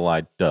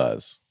CCLI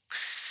does.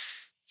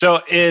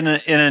 So in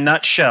a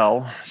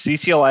nutshell,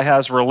 CCLI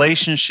has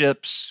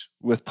relationships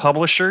with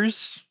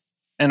publishers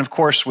and, of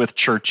course, with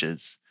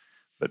churches.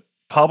 But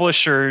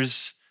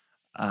publishers,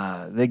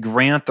 they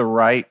grant the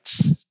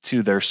rights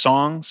to their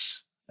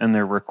songs and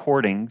their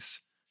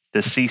recordings to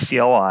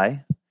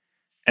CCLI,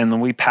 and then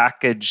we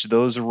package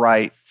those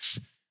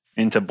rights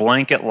into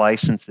blanket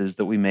licenses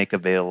that we make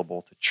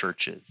available to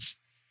churches,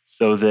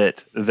 so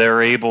that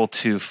they're able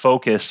to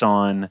focus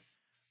on,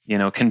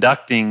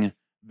 conducting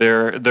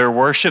their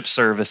worship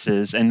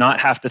services and not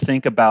have to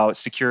think about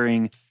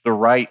securing the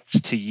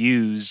rights to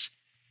use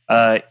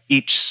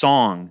each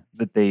song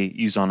that they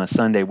use on a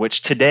Sunday,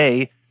 which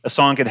today a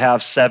song could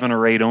have 7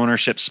 or 8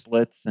 ownership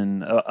splits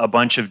and a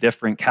bunch of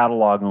different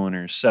catalog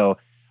owners. So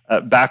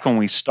back when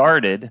we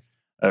started,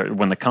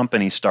 when the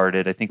company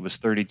started, I think it was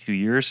 32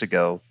 years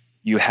ago,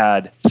 you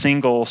had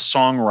single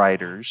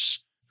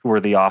songwriters who were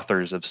the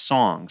authors of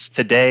songs.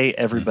 Today,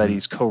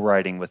 everybody's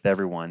co-writing with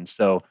everyone.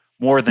 So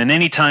more than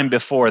any time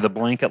before, the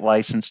blanket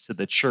license to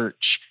the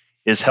church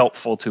is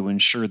helpful to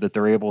ensure that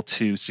they're able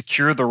to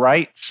secure the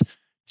rights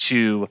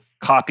to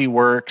copy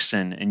works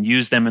and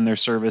use them in their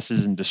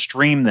services and to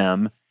stream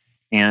them.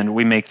 And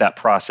we make that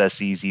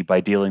process easy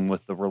by dealing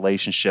with the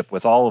relationship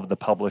with all of the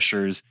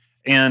publishers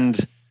and,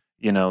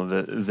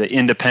 the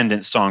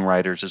independent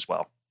songwriters as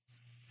well.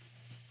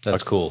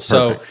 That's cool.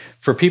 So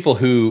for people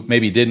who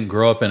maybe didn't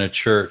grow up in a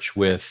church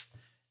with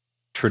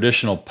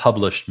traditional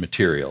published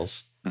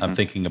materials, I'm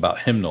thinking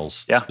about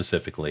hymnals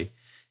specifically.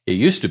 It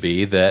used to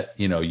be that,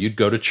 you'd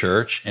go to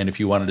church, and if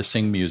you wanted to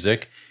sing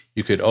music,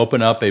 you could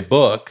open up a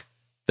book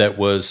that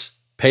was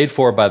paid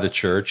for by the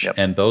church,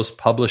 and those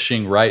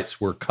publishing rights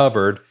were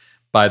covered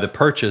by the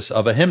purchase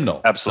of a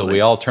hymnal. Absolutely. So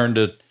we all turned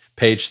to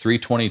page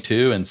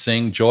 322 and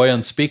sing Joy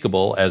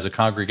Unspeakable as a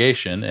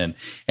congregation, and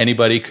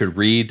anybody could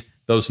read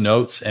those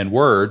notes and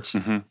words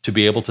to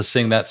be able to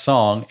sing that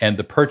song, and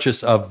the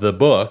purchase of the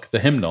book, the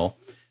hymnal,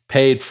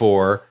 paid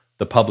for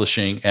the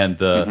publishing and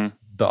the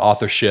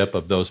authorship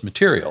of those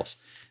materials.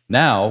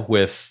 Now,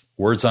 with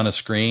words on a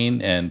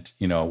screen and,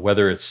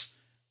 whether it's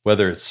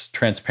whether it's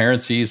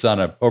transparencies on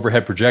an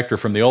overhead projector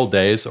from the old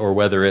days, or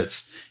whether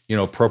it's,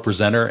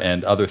 ProPresenter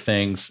and other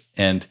things,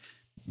 and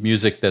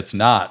music that's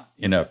not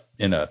in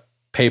a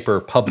paper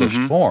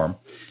published form,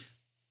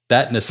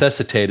 that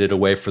necessitated a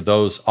way for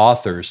those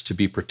authors to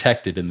be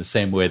protected in the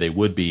same way they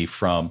would be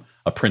from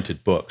a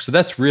printed book. So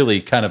that's really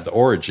kind of the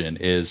origin,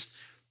 is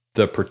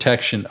the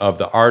protection of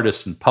the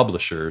artists and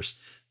publishers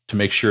to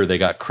make sure they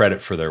got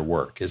credit for their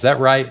work. Is that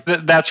right?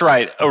 That's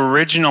right.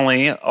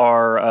 Originally,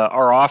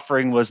 our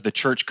offering was the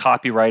church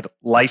copyright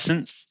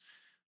license.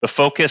 The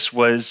focus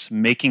was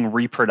making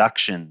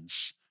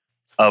reproductions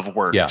of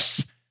works. Yeah.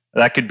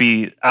 That could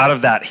be out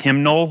of that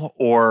hymnal,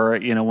 or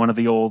one of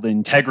the old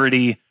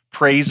integrity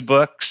praise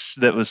books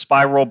that was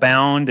spiral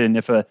bound. And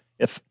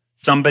if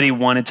somebody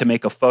wanted to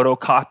make a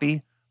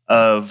photocopy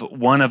of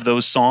one of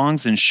those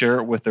songs and share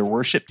it with their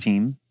worship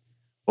team,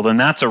 well, then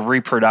that's a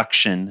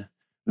reproduction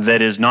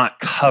that is not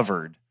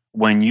covered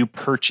when you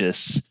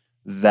purchase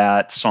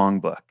that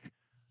songbook.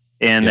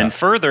 And then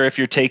further, if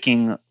you're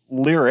taking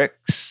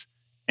lyrics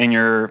and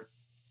you're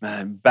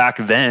back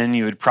then,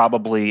 you would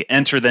probably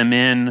enter them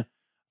in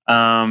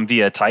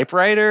via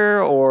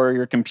typewriter or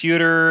your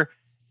computer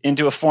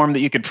into a form that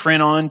you could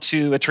print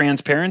onto a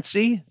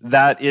transparency.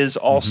 That is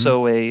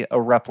also a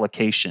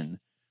replication.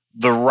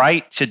 The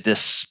right to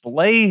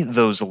display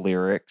those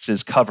lyrics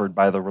is covered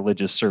by the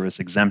religious service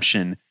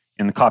exemption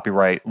in the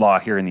copyright law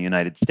here in the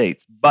United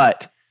States.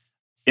 But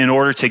in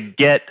order to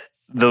get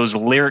those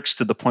lyrics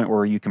to the point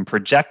where you can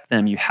project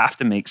them, you have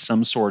to make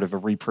some sort of a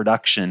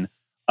reproduction,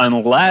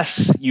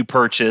 unless you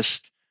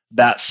purchased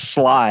that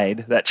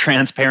slide, that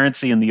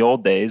transparency in the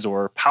old days,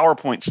 or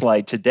PowerPoint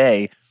slide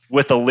today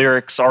with the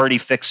lyrics already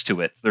fixed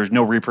to it. There's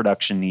no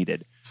reproduction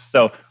needed.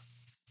 So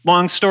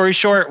long story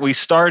short, we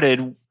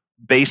started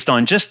based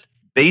on just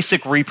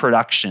basic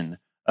reproduction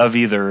of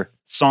either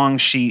song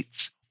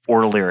sheets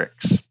or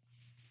lyrics.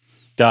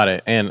 Got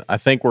it. And I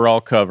think we're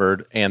all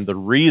covered. And the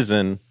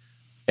reason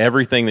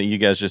everything that you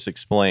guys just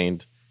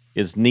explained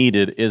is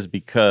needed is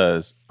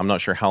because, I'm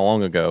not sure how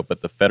long ago,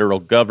 but the federal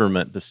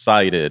government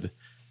decided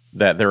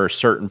that there are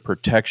certain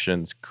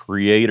protections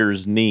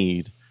creators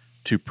need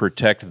to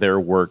protect their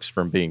works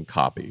from being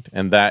copied.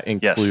 And that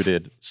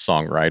included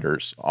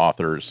songwriters,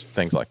 authors,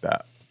 things like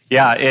that.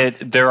 Yeah,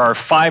 there are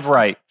 5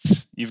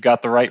 rights. You've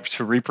got the right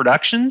to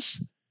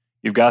reproductions.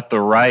 You've got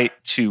the right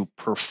to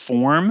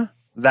perform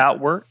that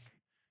work.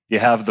 You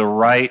have the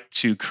right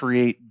to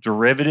create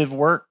derivative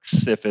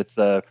works. If it's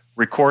a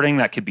recording,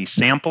 that could be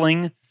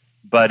sampling.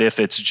 But if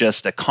it's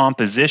just a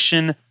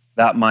composition,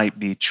 that might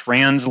be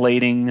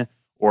translating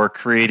or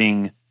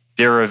creating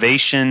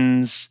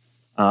derivations,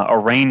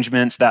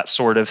 arrangements, that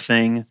sort of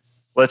thing.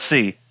 Let's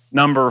see.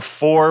 Number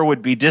 4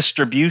 would be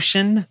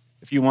distribution.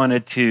 If you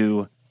wanted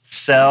to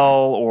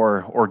sell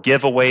or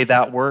give away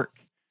that work.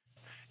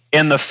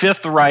 And the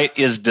 5th right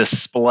is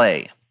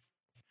display,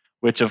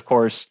 which of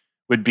course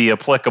would be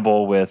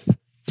applicable with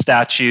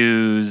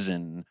statues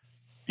and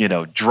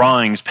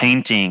drawings,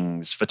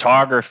 paintings,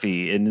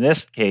 photography. In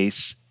this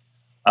case,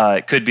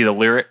 it could be the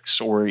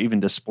lyrics or even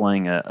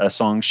displaying a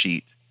song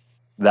sheet.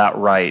 That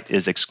right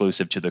is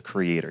exclusive to the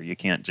creator. You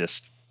can't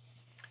just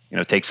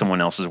take someone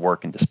else's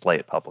work and display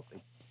it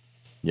publicly.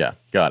 Yeah,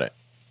 got it.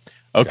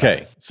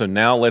 Okay, so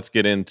now let's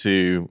get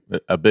into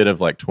a bit of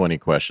like 20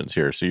 questions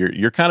here. So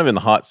you're kind of in the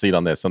hot seat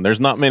on this, and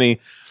there's not many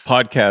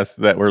podcasts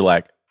that were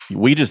like,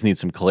 we just need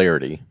some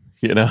clarity,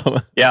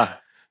 Yeah.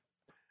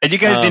 And you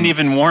guys didn't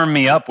even warm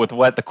me up with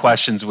what the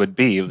questions would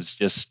be. It was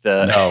just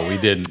no, we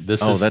didn't.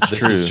 This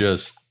is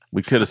just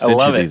we could have sent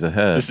you these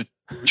ahead. This is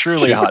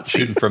truly a hot seat.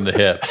 Shooting from the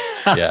hip.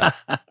 Yeah.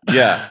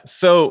 Yeah.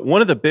 So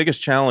one of the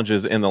biggest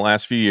challenges in the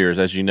last few years,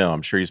 as you know,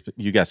 I'm sure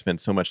you guys spent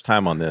so much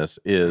time on this,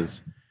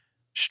 is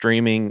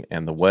streaming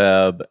and the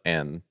web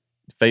and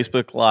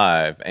Facebook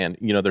Live. And,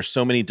 there's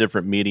so many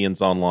different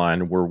mediums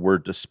online where we're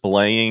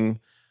displaying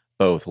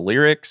both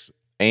lyrics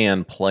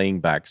and playing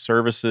back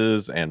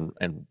services and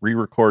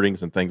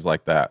re-recordings and things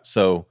like that.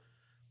 So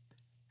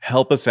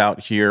help us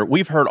out here.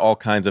 We've heard all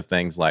kinds of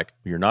things like,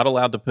 you're not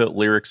allowed to put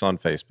lyrics on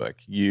Facebook.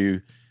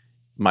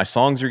 My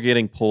songs are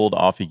getting pulled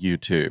off of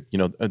YouTube.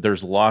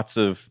 There's lots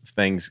of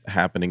things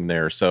happening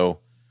there. So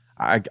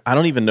I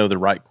don't even know the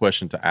right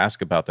question to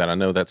ask about that. I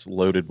know that's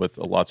loaded with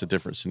lots of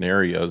different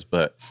scenarios,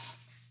 but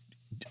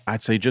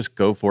I'd say just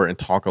go for it and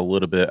talk a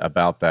little bit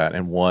about that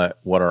and what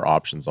our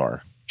options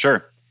are.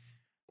 Sure.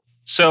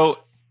 So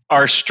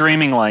our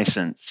streaming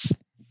license,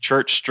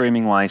 church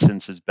streaming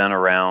license, has been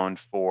around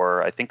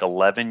for, I think,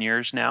 11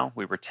 years now.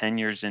 We were 10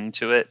 years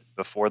into it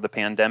before the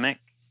pandemic.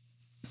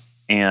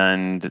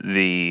 And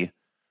the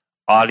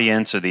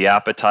audience or the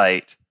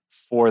appetite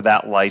for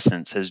that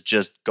license has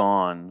just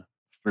gone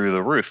through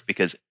the roof,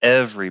 because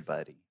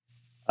everybody,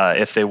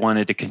 if they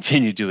wanted to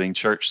continue doing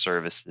church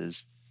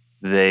services,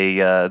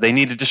 they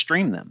needed to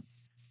stream them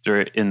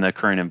in the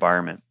current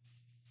environment.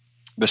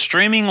 The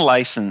streaming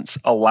license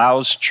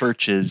allows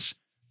churches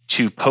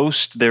to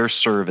post their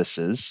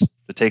services,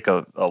 to take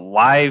a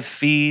live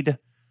feed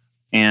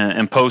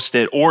and post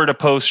it, or to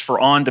post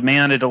for on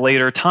demand at a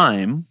later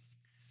time,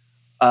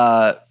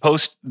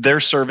 post their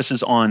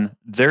services on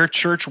their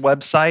church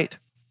website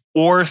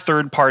or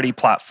third-party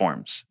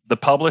platforms. The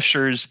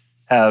publishers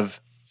have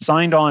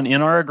signed on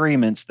in our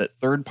agreements that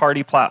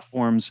third-party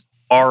platforms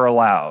are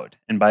allowed.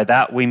 And by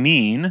that, we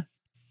mean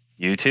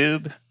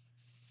YouTube,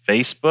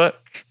 Facebook.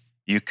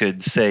 You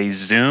could say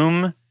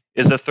Zoom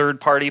is a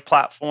third-party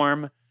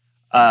platform,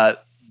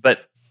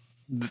 but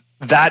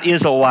that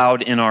is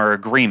allowed in our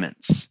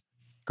agreements.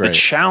 Great. The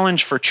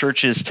challenge for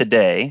churches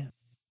today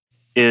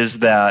is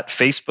that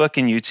Facebook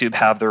and YouTube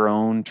have their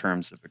own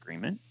terms of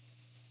agreement,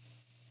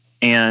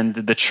 and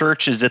the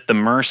church is at the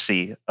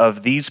mercy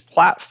of these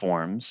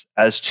platforms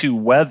as to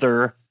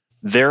whether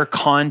their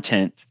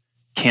content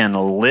can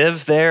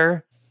live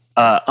there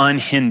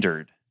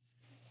unhindered.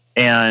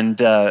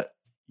 And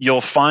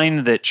you'll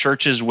find that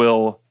churches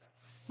will,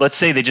 let's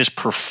say they just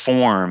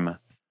perform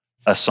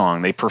a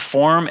song. They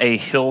perform a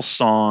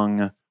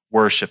Hillsong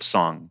worship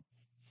song.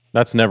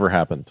 That's never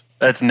happened.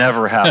 That's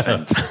never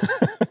happened.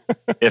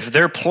 If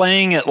they're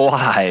playing it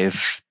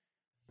live,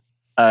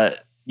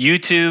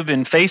 YouTube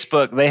and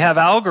Facebook, they have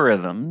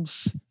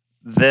algorithms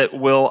that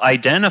will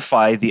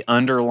identify the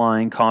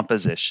underlying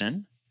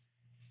composition.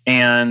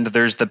 And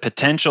there's the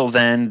potential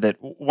then that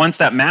once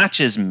that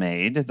match is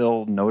made,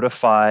 they'll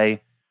notify,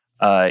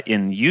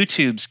 in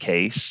YouTube's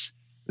case,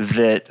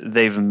 that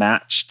they've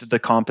matched the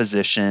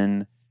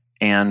composition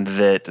and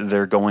that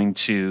they're going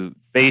to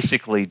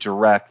basically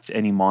direct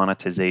any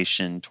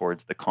monetization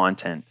towards the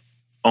content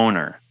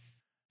owner.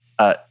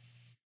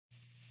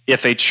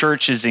 If a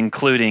church is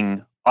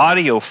including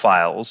audio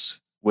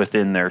files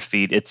within their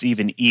feed, it's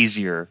even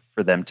easier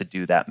for them to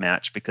do that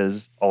match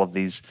because all of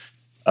these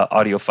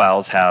audio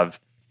files have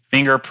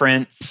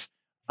fingerprints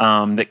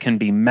that can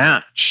be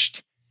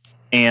matched.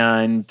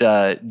 And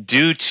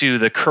due to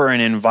the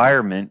current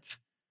environment,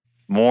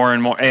 more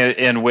and more,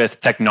 and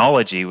with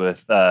technology,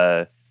 with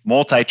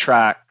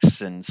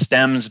multi-tracks and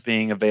stems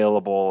being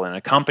available and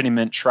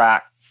accompaniment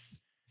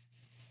tracks,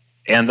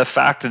 and the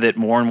fact that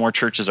more and more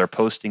churches are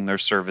posting their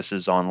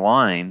services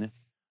online,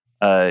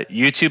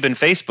 YouTube and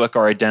Facebook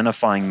are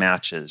identifying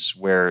matches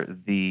where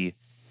the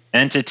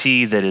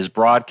entity that is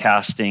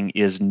broadcasting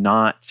is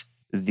not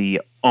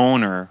the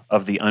owner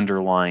of the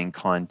underlying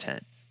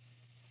content.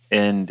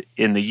 And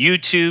in the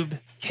YouTube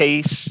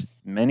case,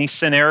 many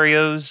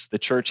scenarios, the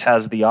church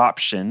has the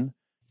option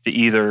to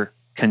either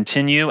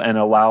continue and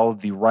allow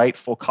the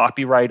rightful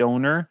copyright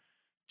owner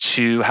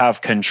to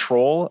have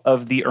control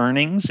of the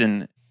earnings.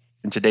 And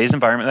in today's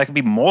environment, that could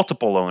be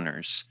multiple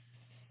owners.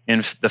 In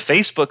the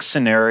Facebook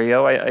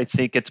scenario, I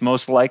think it's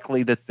most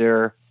likely that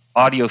their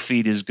audio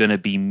feed is going to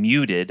be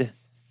muted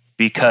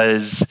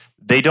because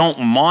they don't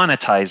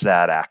monetize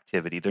that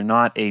activity. They're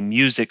not a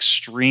music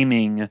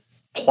streaming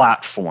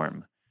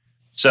platform.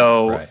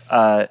 So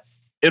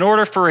in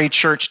order for a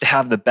church to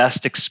have the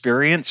best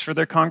experience for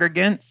their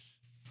congregants,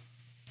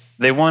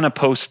 they want to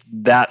post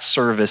that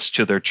service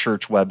to their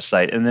church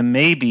website and then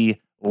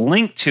maybe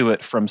link to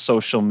it from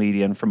social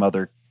media and from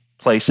other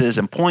places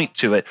and point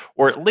to it,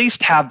 or at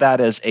least have that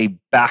as a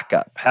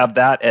backup, have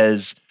that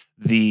as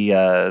the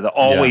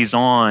always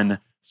on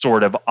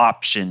sort of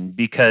option,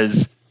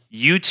 because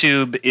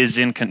YouTube is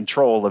in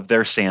control of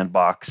their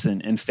sandbox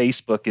and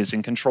Facebook is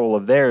in control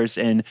of theirs.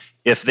 And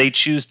if they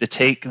choose to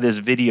take this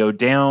video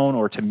down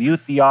or to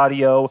mute the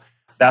audio,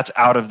 that's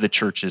out of the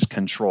church's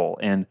control.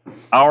 And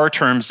our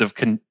terms of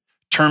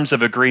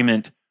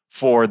agreement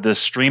for the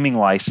streaming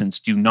license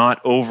do not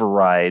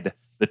override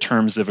the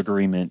terms of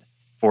agreement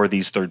for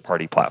these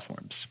third-party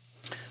platforms.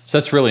 So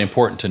that's really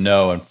important to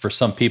know. And for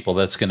some people,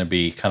 that's going to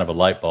be kind of a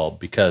light bulb,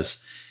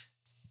 because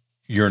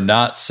you're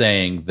not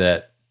saying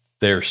that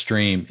their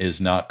stream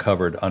is not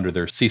covered under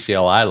their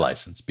CCLI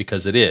license,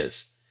 because it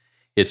is.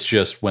 It's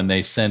just when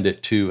they send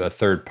it to a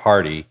third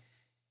party,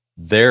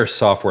 their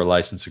software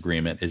license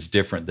agreement is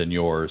different than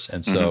yours.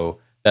 And so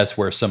that's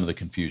where some of the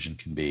confusion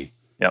can be.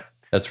 Yep.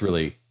 That's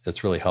really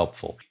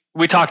helpful.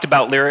 We talked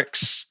about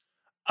lyrics.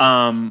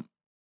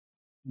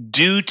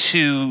 Due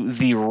to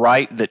the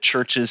right that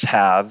churches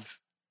have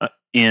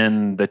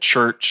in the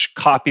church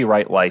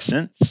copyright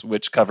license,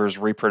 which covers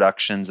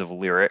reproductions of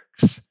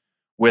lyrics,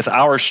 with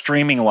our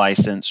streaming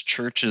license,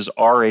 churches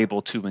are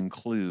able to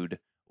include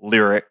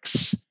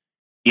lyrics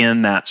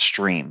in that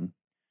stream.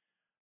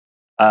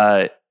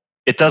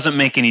 It doesn't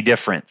make any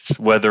difference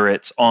whether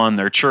it's on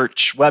their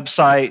church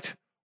website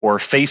or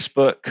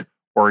Facebook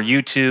or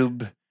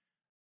YouTube.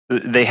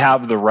 They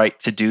have the right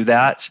to do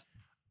that.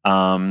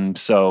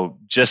 So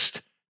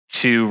just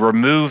to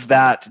remove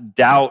that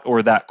doubt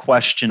or that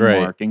question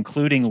mark,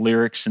 including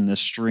lyrics in the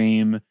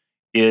stream,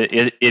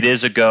 it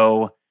is a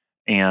go,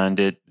 and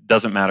it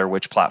doesn't matter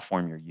which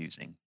platform you're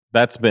using.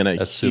 That's been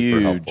a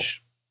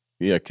huge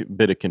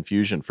bit of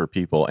confusion for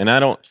people. And I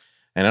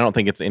don't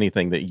think it's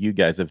anything that you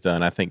guys have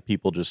done. I think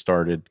people just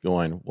started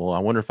going, well, I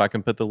wonder if I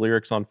can put the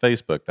lyrics on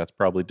Facebook. That's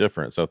probably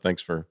different. So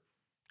thanks for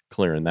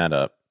clearing that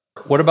up.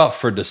 What about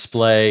for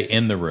display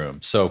in the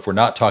room? So if we're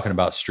not talking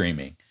about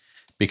streaming,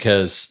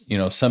 because,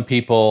 some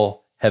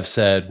people have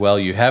said, well,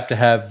 you have to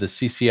have the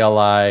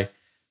CCLI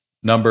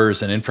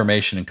numbers and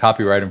information and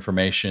copyright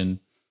information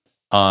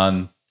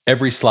on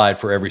every slide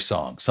for every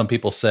song. Some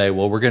people say,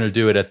 well, we're going to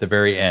do it at the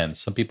very end.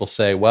 Some people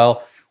say,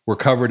 well, we're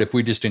covered if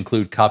we just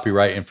include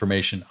copyright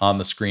information on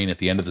the screen at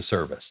the end of the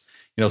service.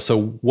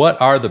 So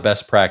what are the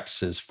best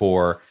practices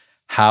for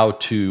how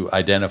to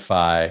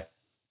identify,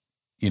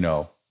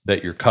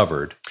 that you're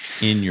covered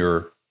in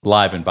your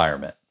live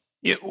environment?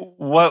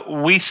 What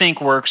we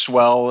think works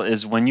well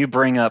is when you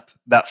bring up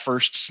that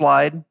first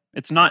slide,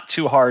 it's not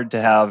too hard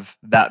to have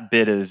that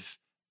bit of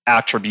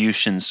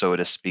attribution, so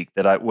to speak,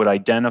 that I would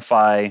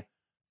identify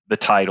the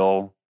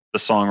title, the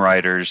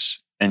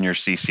songwriters, and your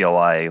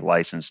CCLI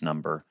license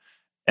number.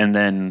 And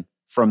then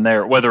from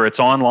there, whether it's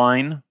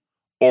online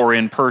or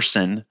in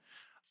person,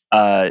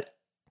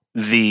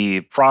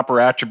 the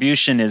proper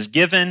attribution is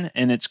given,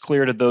 and it's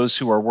clear to those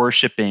who are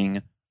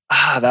worshiping,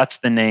 that's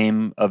the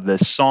name of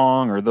this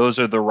song, or those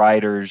are the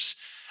writers.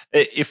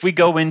 If we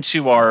go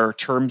into our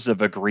terms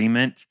of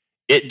agreement,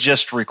 it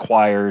just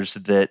requires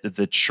that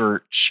the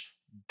church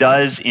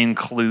does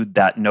include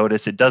that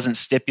notice. It doesn't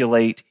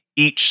stipulate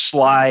each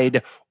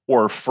slide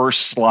or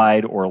first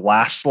slide or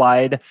last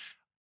slide.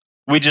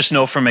 We just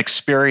know from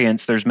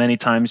experience, there's many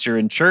times you're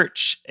in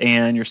church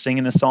and you're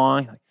singing a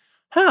song,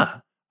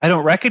 I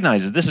don't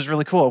recognize it. This is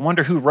really cool. I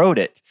wonder who wrote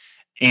it.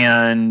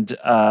 And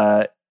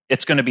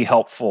it's going to be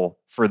helpful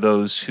for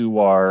those who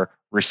are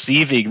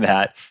receiving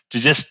that to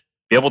just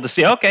be able to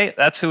see, okay,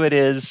 that's who it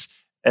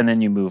is, and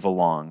then you move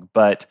along.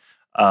 But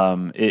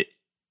it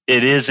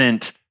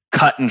isn't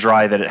cut and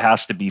dry that it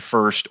has to be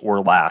first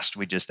or last.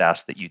 We just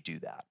ask that you do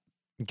that.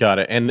 Got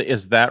it. And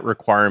is that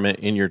requirement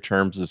in your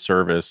terms of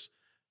service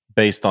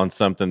based on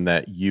something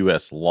that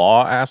U.S.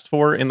 law asked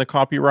for in the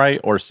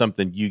copyright, or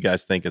something you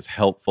guys think is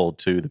helpful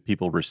to the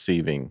people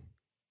receiving?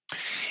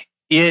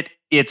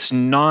 It's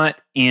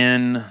not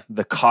in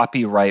the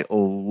copyright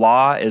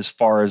law as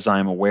far as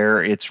I'm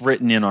aware. It's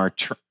written in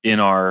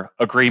our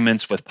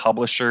agreements with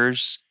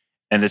publishers,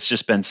 and it's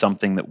just been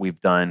something that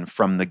we've done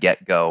from the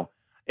get-go.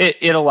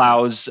 It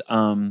allows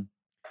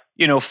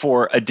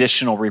for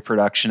additional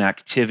reproduction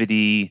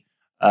activity,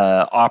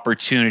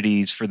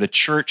 opportunities for the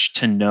church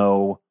to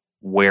know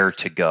where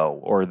to go,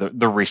 or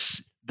the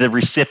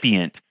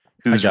recipient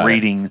who's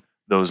reading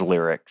those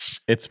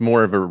lyrics. It's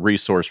more of a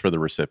resource for the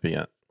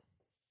recipient.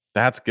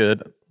 That's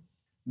good.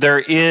 There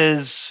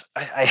is,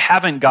 I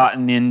haven't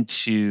gotten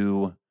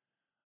into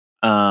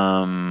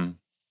that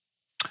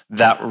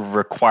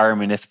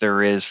requirement, if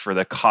there is, for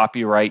the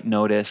copyright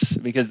notice,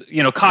 because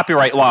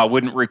copyright law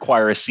wouldn't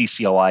require a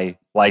CCLI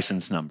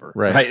license number,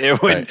 right?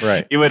 It would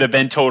It would have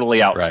been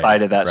totally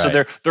outside of that. Right.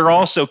 So there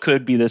also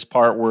could be this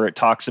part where it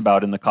talks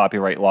about in the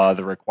copyright law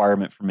the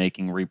requirement for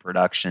making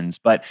reproductions.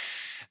 But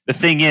the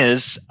thing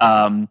is,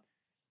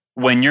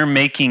 when you're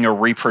making a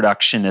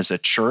reproduction as a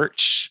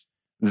church,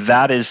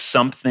 that is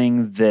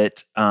something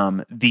that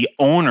the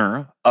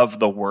owner of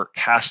the work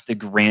has to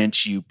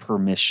grant you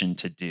permission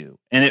to do.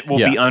 And it will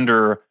be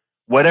under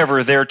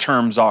whatever their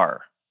terms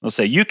are. They'll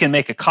say, you can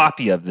make a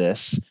copy of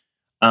this,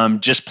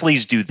 just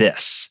please do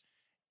this.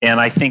 And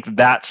I think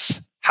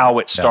that's how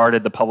it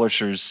started. The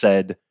publishers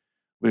said,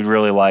 we'd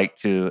really like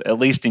to at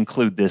least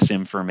include this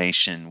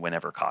information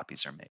whenever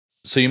copies are made.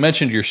 So you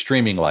mentioned your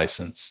streaming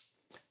license.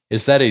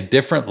 Is that a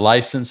different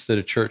license that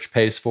a church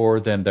pays for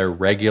than their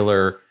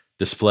regular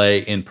display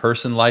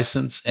in-person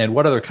license? And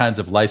what other kinds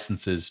of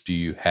licenses do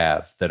you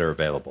have that are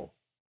available?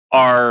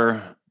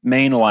 Our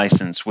main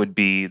license would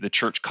be the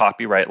church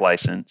copyright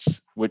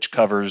license, which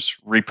covers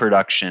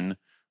reproduction,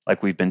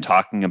 like we've been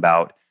talking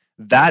about.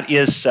 That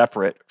is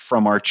separate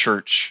from our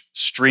church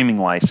streaming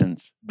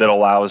license that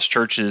allows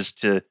churches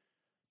to,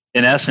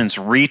 in essence,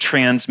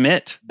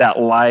 retransmit that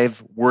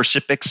live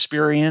worship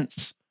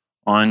experience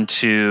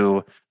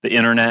onto the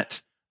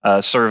internet,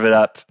 serve it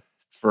up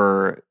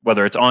for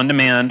whether it's on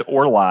demand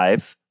or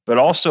live, but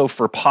also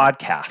for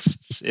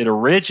podcasts. It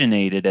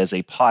originated as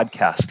a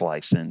podcast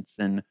license.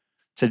 And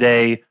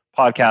today,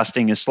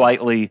 podcasting is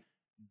slightly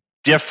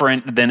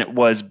different than it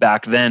was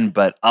back then,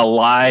 but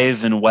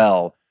alive and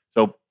well.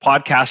 So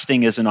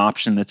podcasting is an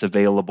option that's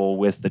available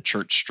with the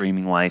church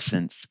streaming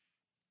license.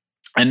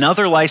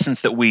 Another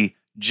license that we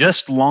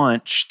just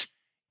launched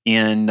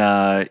in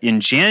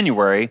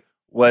January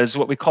was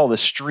what we call the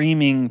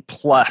Streaming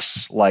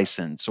Plus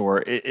license,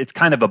 or it's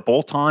kind of a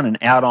bolt-on, an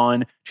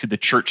add-on to the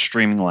church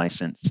streaming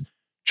license.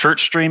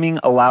 Church streaming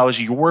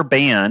allows your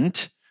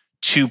band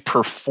to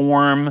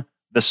perform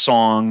the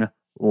song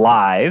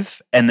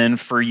live, and then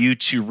for you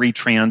to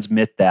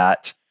retransmit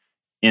that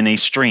in a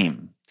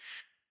stream.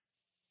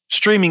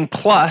 Streaming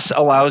Plus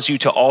allows you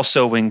to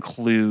also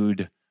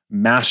include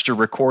master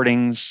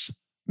recordings,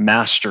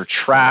 master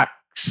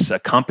tracks,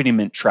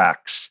 accompaniment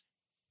tracks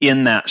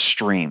in that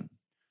stream.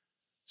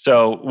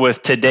 So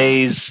with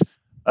today's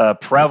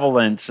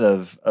prevalence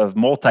of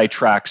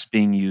multi-tracks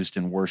being used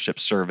in worship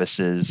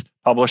services,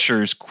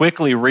 publishers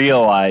quickly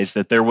realized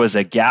that there was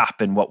a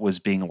gap in what was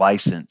being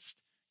licensed.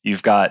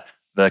 You've got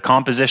the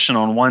composition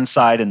on one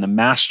side and the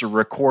master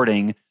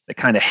recording that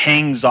kind of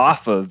hangs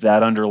off of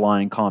that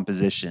underlying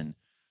composition.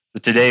 So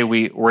today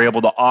we're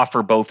able to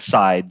offer both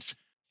sides.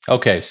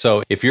 Okay,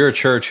 so if you're a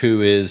church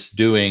who is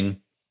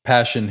doing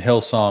Passion,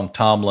 Hillsong,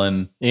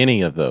 Tomlin,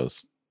 Any of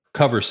those.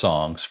 cover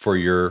songs for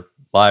your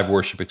live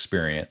worship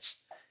experience,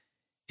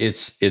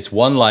 it's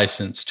one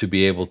license to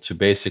be able to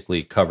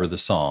basically cover the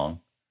song.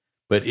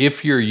 But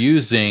if you're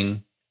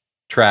using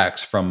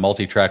tracks from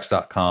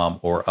multitracks.com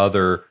or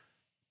other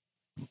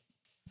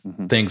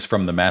things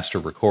from the master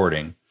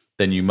recording,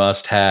 then you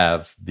must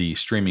have the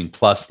Streaming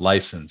Plus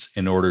license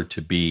in order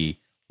to be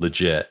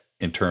legit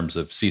in terms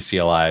of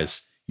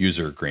CCLI's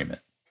user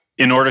agreement.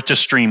 In order to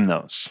stream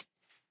those,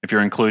 if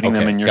you're including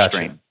them in your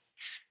stream.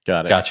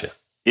 Got it. Gotcha.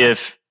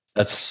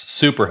 That's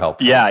super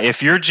helpful. Yeah,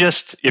 if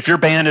your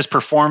band is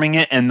performing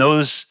it and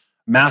those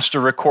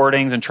master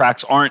recordings and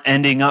tracks aren't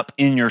ending up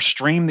in your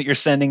stream that you're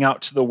sending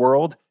out to the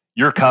world,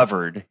 you're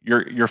covered.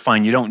 You're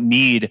fine. You don't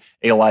need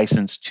a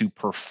license to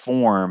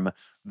perform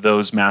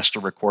those master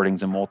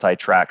recordings and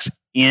multi-tracks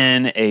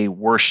in a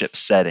worship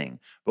setting.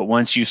 But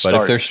once you start,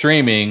 But if they're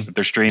streaming,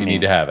 you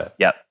need to have it.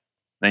 Yep.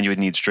 Then you would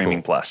need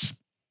Streaming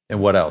Plus. And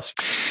what else?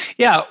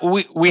 Yeah,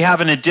 we have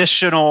an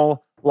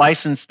additional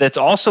license that's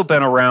also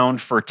been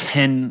around for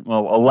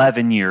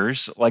 11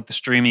 years, like the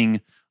streaming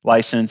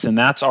license, and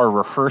that's our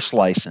Rehearse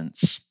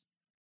license.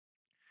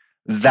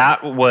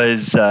 That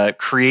was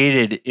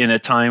created in a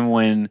time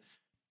when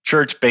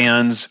church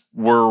bands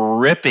were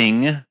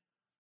ripping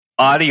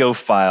audio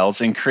files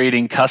and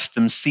creating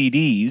custom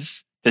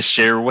CDs to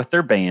share with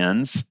their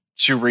bands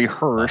to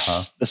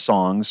rehearse the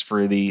songs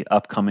for the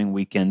upcoming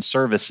weekend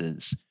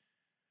services.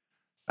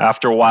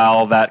 After a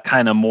while, that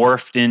kind of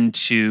morphed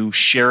into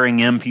sharing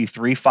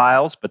MP3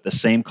 files, but the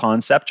same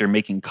concept. You're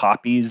making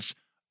copies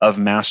of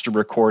master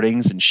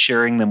recordings and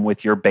sharing them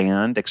with your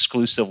band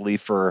exclusively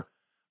for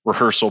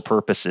rehearsal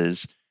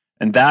purposes.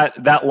 And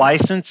that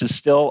license is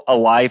still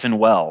alive and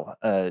well.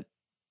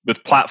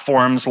 With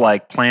platforms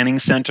like Planning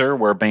Center,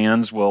 where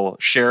bands will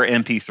share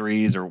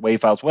MP3s or WAV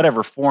files,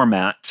 whatever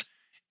format,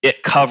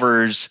 it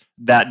covers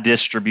that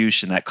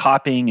distribution, that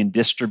copying and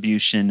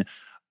distribution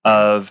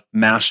of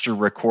master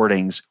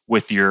recordings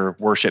with your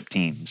worship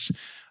teams.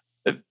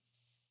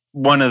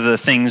 One of the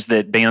things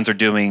that bands are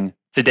doing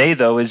today,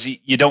 though, is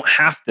you don't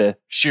have to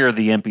share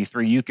the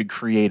MP3. You could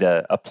create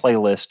a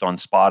playlist on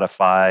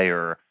Spotify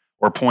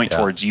or point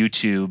towards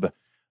YouTube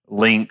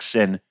links,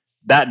 and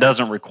that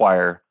doesn't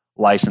require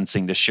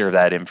licensing to share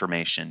that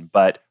information.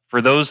 But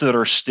for those that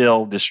are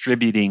still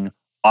distributing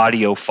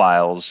audio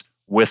files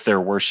with their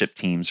worship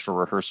teams for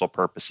rehearsal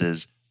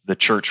purposes, the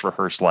Church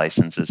Rehearse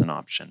license is an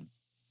option.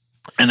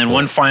 And then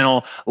one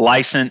final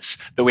license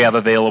that we have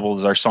available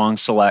is our Song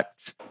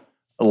Select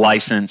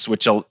license,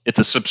 which it's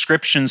a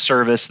subscription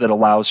service that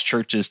allows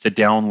churches to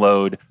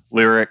download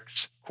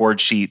lyrics, chord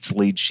sheets,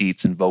 lead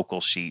sheets, and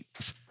vocal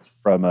sheets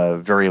from a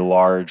very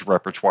large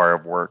repertoire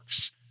of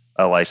works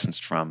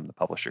licensed from the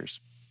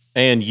publishers.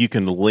 And you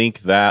can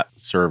link that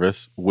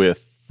service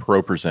with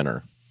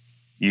ProPresenter.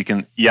 You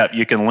can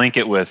link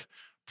it with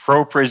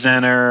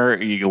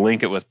ProPresenter. You can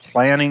link it with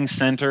Planning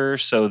Center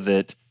so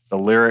that the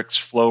lyrics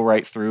flow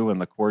right through and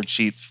the chord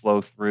sheets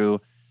flow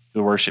through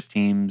the worship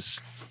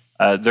teams.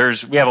 We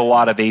have a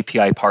lot of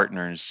API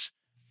partners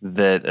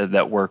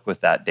that work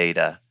with that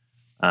data.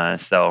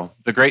 So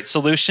the great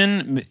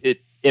solution.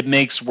 It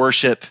makes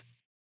worship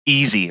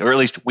easy, or at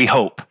least we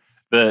hope.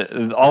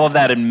 All of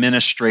that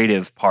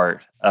administrative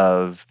part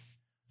of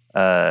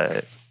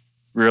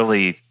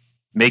really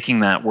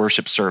making that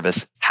worship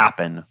service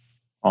happen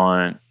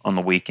on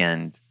the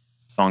weekend,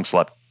 Song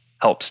Select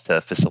helps to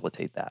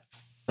facilitate that.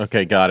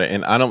 Okay, got it.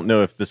 And I don't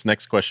know if this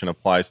next question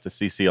applies to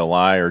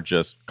CCLI or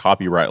just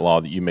copyright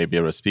law that you may be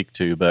able to speak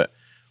to, but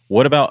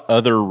what about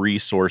other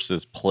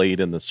resources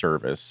played in the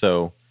service?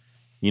 So,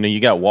 you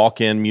got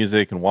walk-in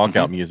music and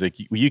walk-out music.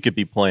 You could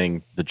be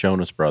playing the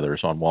Jonas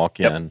Brothers on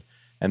walk-in,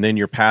 and then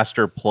your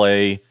pastor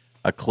play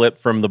a clip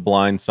from The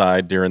Blind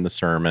Side during the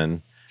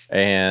sermon,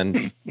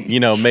 and,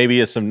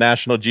 maybe some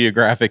National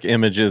Geographic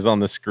images on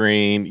the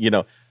screen.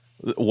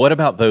 What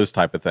about those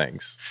type of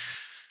things?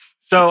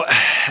 So,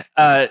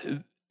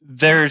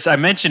 I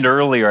mentioned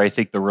earlier, I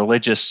think, the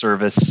religious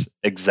service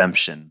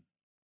exemption.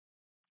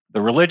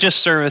 The religious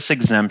service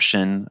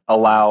exemption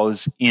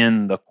allows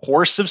in the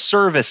course of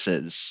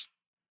services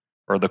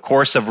or the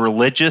course of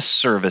religious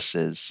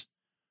services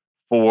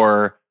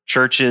for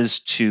churches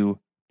to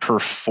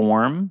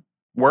perform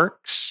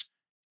works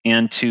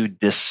and to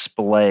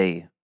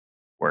display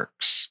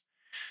works.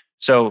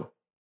 So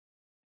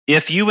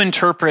if you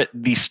interpret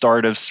the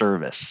start of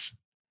service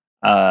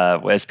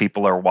as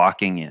people are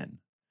walking in,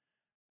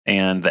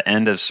 and the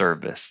end of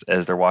service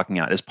as they're walking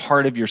out as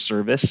part of your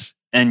service,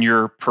 and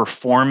you're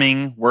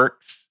performing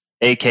works,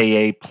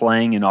 aka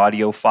playing an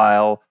audio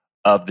file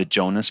of the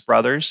Jonas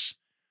Brothers,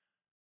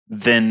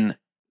 then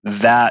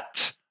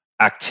that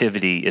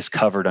activity is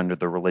covered under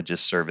the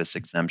religious service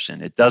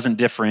exemption. It doesn't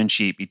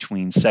differentiate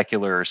between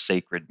secular or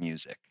sacred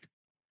music.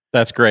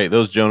 That's great.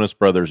 Those Jonas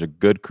Brothers are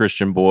good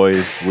Christian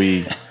boys.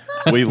 We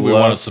we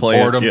love want to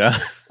support them. Yeah.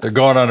 They're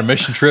going on a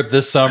mission trip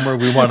this summer.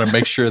 We want to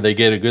make sure they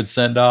get a good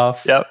send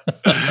off. Yep.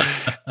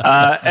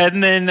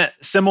 And then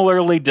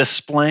similarly,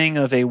 displaying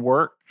of a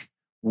work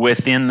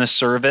within the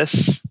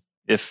service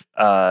If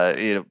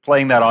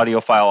playing that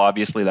audio file,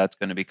 obviously that's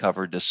going to be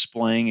covered.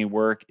 Displaying a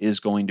work is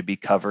going to be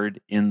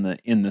covered in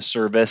the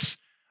service.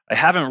 I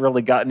haven't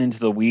really gotten into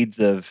the weeds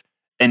of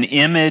an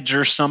image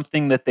or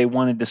something that they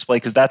want to display,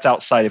 because that's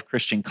outside of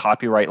Christian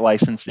copyright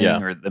licensing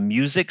or the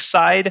music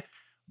side.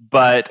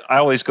 But I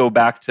always go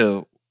back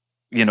to,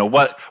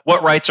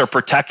 what rights are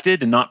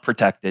protected and not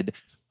protected.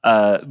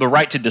 The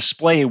right to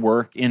display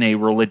work in a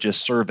religious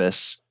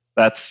service,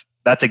 that's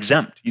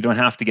exempt. You don't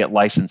have to get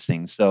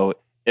licensing. So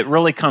it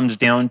really comes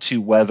down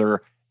to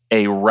whether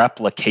a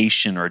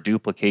replication or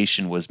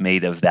duplication was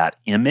made of that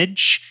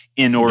image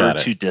in order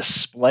to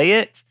display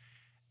it.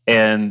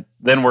 And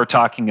then we're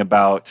talking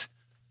about,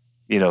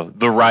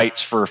 the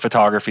rights for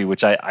photography,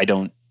 which I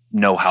don't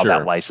know how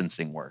that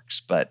licensing works,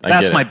 but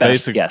that's my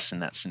best guess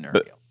in that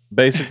scenario.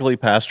 Basically,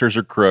 pastors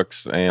are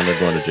crooks and they're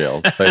going to jail.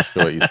 It's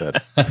basically what you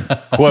said.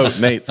 Quote,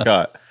 Nate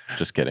Scott.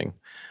 Just kidding.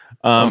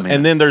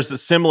 And then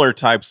there's similar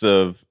types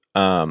of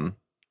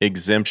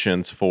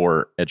exemptions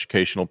for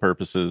educational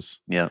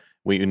purposes. Yeah.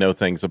 We know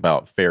things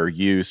about fair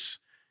use.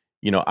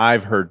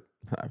 I've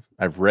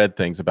read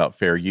things about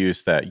fair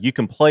use that you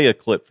can play a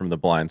clip from The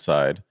Blind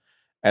Side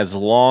as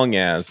long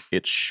as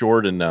it's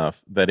short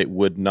enough that it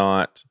would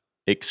not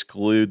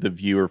exclude the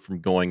viewer from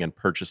going and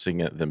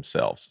purchasing it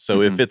themselves.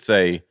 So if it's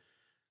a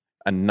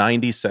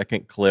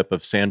 90-second clip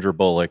of Sandra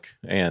Bullock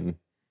and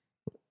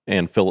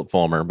Philip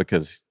Fulmer,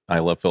 because I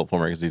love Philip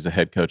Fulmer because he's a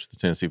head coach of the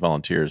Tennessee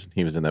Volunteers.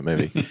 He was in that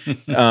movie.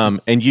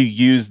 And you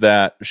use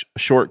that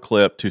short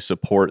clip to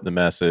support the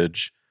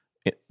message,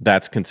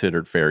 that's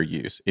considered fair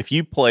use. If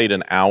you played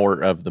an hour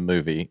of the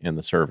movie in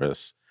the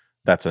service,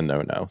 that's a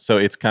no-no. So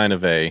it's kind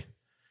of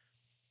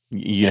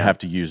you have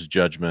to use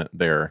judgment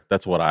there.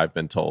 That's what I've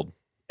been told.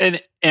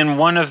 And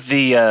one of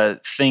the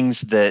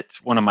things that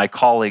one of my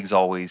colleagues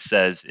always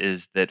says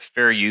is that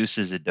fair use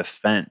is a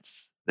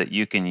defense that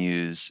you can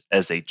use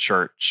as a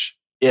church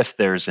if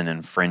there's an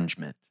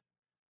infringement.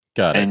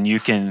 Got it. And you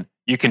can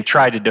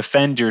try to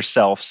defend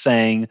yourself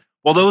saying,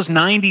 well, those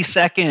 90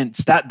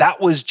 seconds, that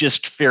was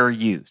just fair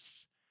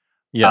use.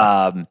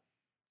 Yeah.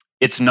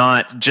 It's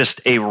not just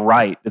a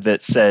right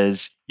that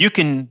says you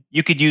could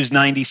use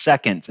 90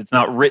 seconds. It's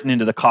not written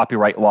into the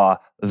copyright law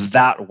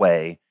that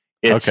way.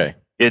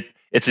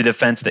 It's a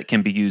defense that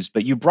can be used.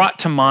 But you brought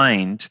to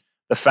mind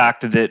the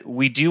fact that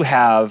we do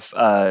have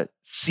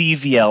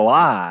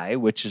CVLI,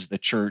 which is the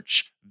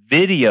church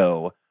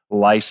video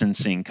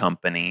licensing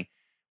company,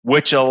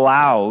 which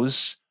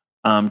allows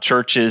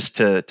churches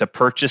to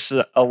purchase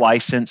a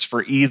license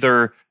for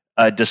either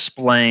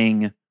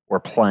displaying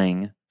or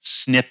playing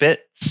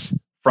snippets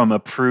from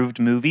approved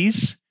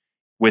movies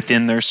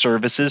within their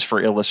services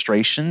for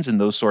illustrations and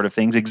those sort of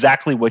things,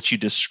 exactly what you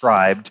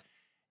described.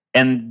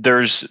 And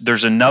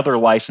there's another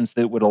license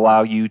that would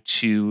allow you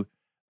to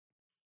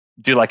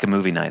do like a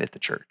movie night at the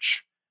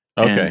church.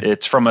 Okay. And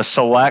it's from a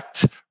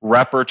select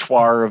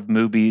repertoire of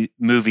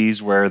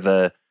movies where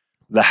the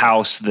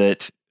house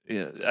that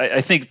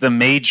I think a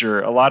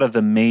lot of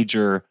the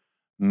major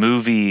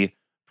movie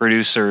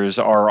producers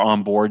are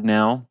on board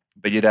now,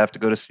 but you'd have to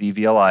go to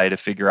CVLI to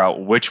figure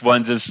out which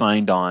ones have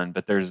signed on.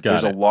 But there's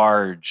a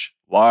large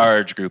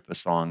group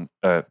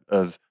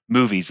of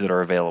movies that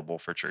are available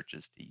for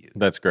churches to use.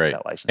 That's great.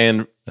 That license.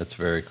 And that's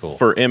very cool.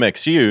 For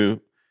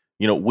MXU,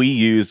 we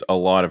use a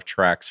lot of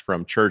tracks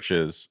from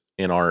churches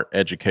in our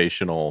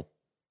educational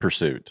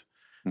pursuit.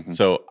 Mm-hmm.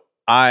 So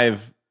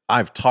I've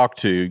talked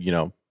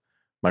to,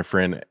 my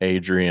friend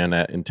Adrian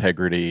at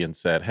Integrity and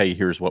said, hey,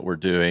 here's what we're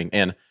doing.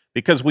 And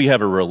because we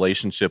have a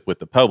relationship with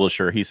the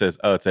publisher, he says,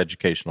 oh, it's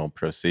educational,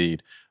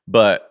 proceed.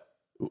 But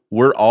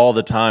we're all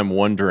the time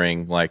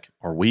wondering, like,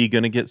 are we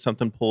going to get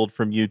something pulled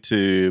from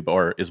YouTube,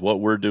 or is what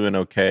we're doing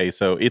okay?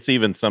 So it's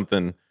even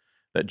something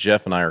that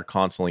Jeff and I are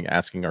constantly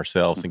asking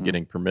ourselves and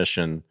getting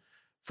permission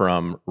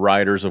from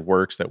writers of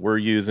works that we're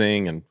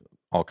using and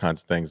all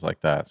kinds of things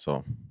like that.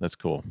 So that's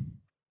cool.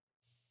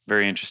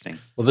 Very interesting.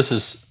 Well, this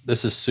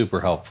is super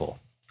helpful.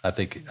 I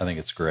think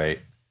it's great.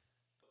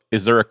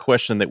 Is there a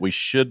question that we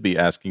should be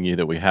asking you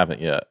that we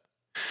haven't yet?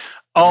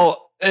 Oh,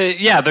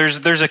 yeah.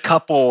 There's a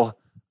couple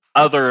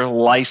other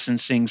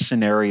licensing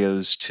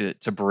scenarios to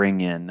bring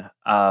in.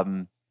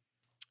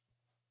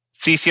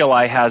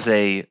 CCLI has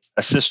a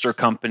sister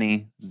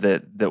company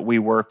that we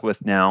work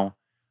with now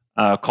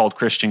called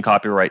Christian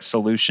Copyright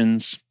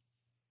Solutions.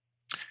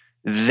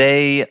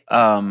 They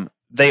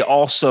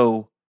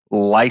also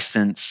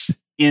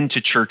license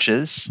into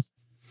churches.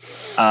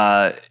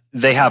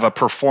 They have a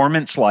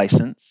performance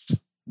license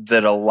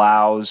that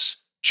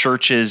allows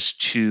churches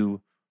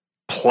to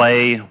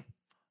play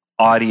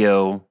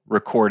audio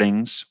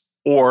recordings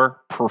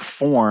or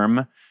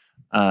perform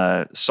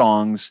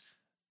songs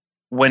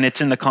when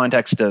it's in the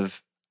context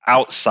of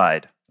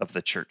outside of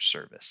the church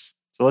service.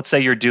 So let's say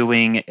you're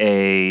doing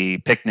a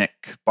picnic,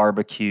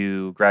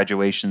 barbecue,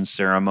 graduation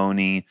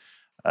ceremony.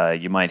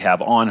 You might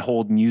have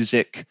on-hold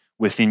music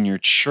within your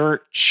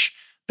church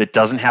that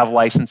doesn't have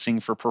licensing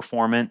for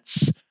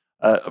performance.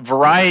 A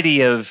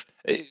variety of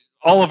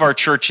all of our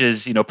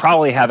churches,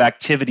 probably have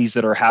activities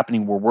that are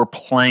happening where we're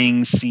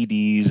playing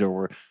CDs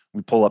or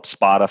we pull up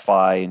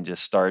Spotify and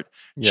just start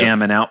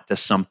jamming out to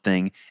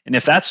something. And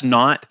if that's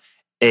not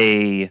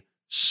a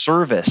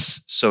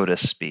service, so to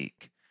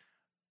speak,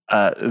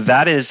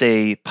 that is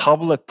a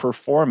public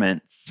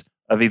performance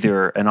of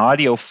either an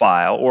audio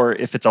file, or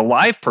if it's a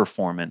live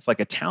performance, like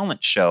a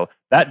talent show,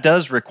 that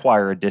does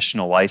require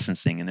additional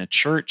licensing. And a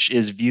church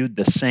is viewed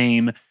the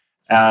same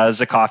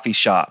as a coffee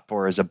shop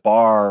or as a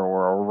bar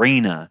or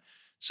arena.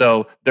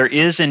 So there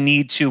is a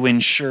need to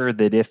ensure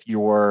that if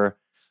you're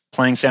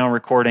playing sound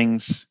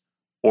recordings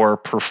or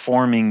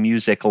performing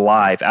music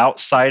live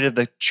outside of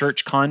the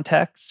church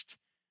context,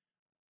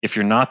 if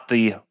you're not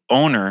the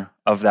owner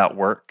of that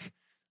work,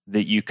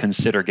 that you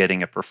consider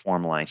getting a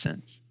perform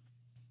license.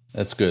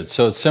 That's good.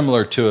 So it's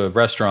similar to a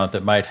restaurant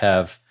that might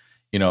have,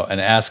 an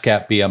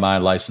ASCAP BMI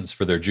license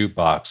for their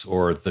jukebox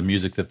or the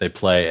music that they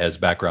play as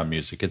background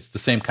music. It's the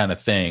same kind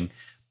of thing,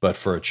 but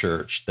for a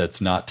church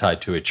that's not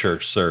tied to a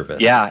church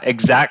service. Yeah,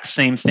 exact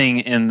same thing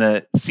in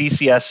the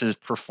CCS's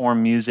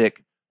perform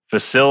music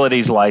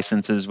facilities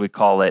licenses, we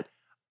call it.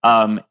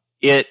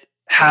 It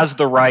has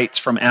the rights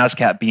from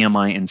ASCAP,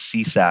 BMI, and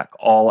CSAC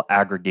all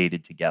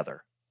aggregated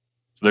together.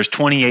 So there's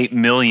 28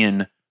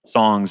 million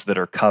songs that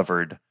are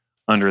covered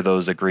under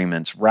those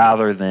agreements,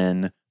 rather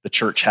than the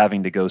church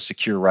having to go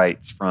secure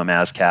rights from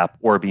ASCAP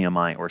or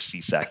BMI or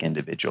CSAC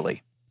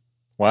individually.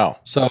 Wow.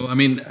 So,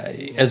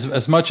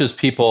 as much as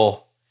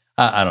people,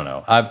 I don't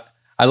know,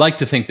 I like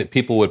to think that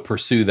people would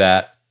pursue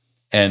that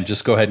and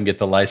just go ahead and get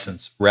the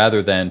license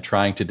rather than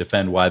trying to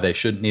defend why they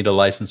shouldn't need a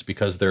license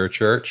because they're a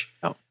church.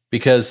 Oh.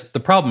 Because the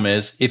problem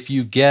is, if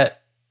you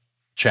get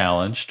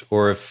challenged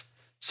or if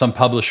some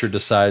publisher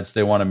decides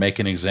they want to make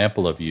an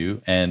example of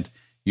you and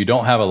you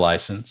don't have a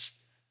license,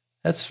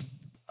 that's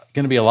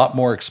going to be a lot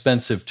more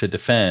expensive to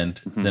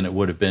defend than it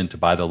would have been to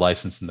buy the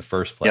license in the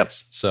first place. Yep.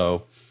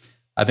 So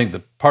I think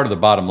the part of the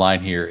bottom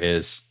line here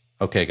is,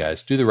 okay,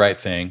 guys, do the right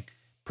thing,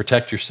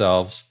 protect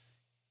yourselves,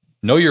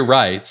 know your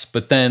rights,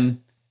 but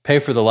then pay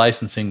for the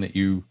licensing that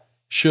you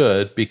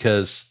should,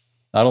 because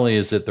not only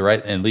is it the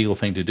right and legal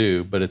thing to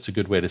do, but it's a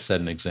good way to set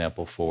an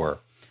example for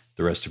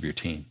the rest of your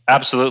team.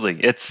 Absolutely.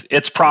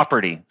 It's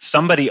property.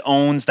 Somebody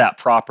owns that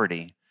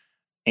property.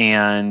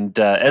 And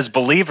as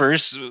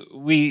believers,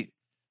 we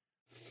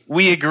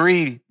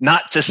agree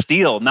not to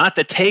steal, not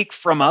to take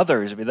from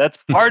others.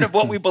 That's part of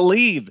what we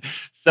believe.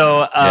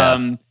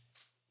 So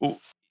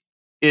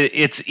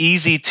it's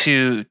easy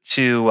to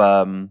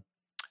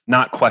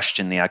not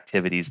question the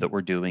activities that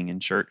we're doing in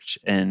church,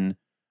 and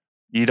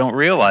you don't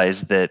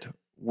realize that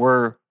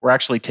we're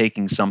actually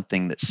taking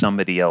something that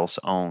somebody else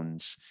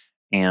owns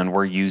and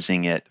we're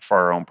using it for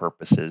our own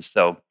purposes.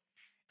 So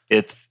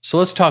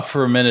let's talk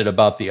for a minute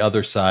about the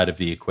other side of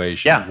the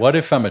equation. Yeah. What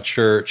if I'm a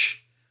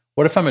church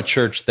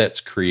that's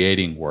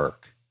creating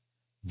work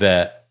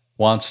that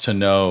wants to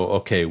know,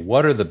 okay,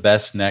 what are the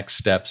best next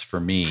steps for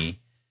me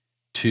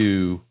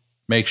to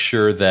make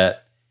sure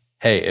that,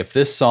 hey, if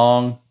this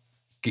song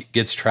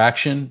gets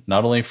traction,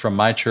 not only from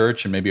my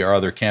church and maybe our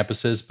other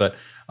campuses, but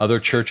other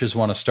churches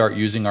want to start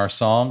using our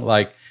song,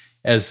 like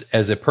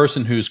as a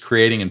person who's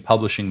creating and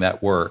publishing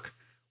that work,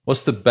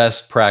 what's the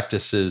best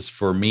practices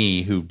for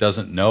me who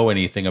doesn't know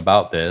anything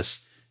about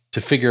this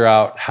to figure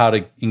out how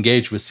to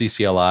engage with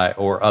CCLI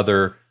or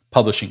other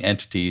publishing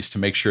entities to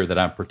make sure that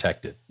I'm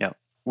protected? Yeah,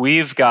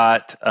 we've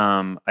got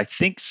I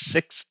think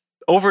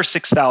over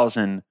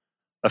 6,000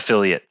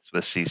 affiliates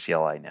with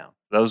CCLI now.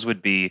 Those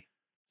would be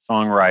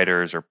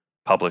songwriters or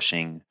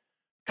publishing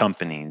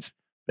companies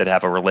that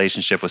have a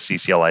relationship with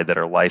CCLI that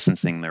are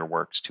licensing their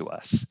works to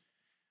us.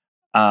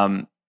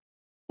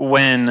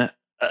 When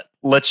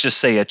let's just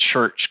say a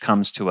church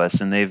comes to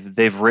us and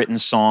they've written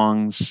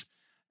songs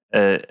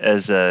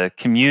as a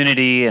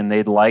community, and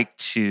they'd like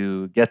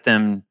to get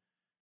them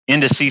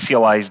into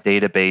CCLI's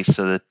database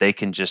so that they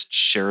can just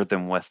share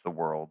them with the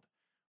world.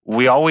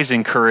 We always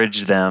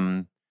encourage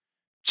them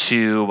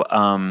to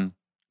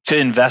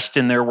invest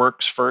in their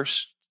works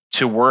first,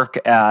 to work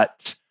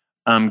at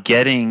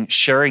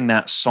sharing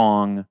that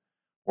song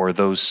or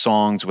those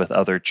songs with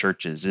other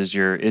churches. Is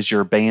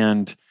your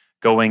band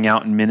going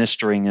out and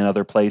ministering in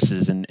other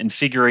places and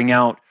figuring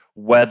out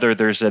whether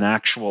there's an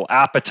actual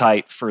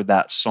appetite for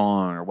that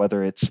song or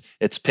whether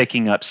it's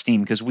picking up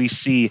steam? Because we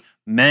see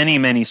many,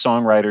 many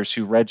songwriters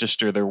who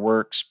register their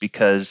works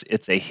because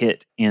it's a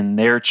hit in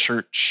their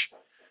church,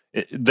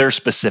 their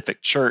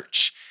specific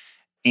church.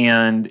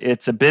 And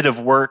it's a bit of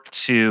work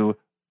to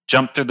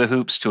jump through the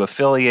hoops to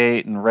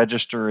affiliate and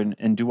register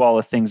and do all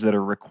the things that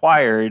are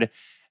required.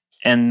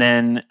 And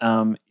then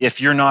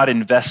if you're not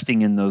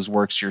investing in those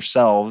works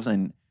yourselves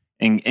and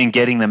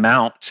getting them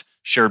out,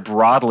 shared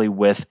broadly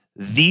with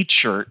the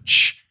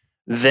church,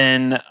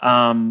 then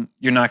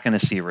you're not going to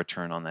see a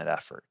return on that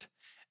effort.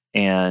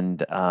 And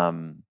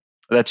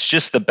that's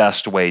just the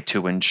best way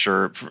to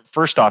ensure,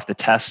 first off, to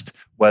test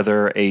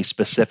whether a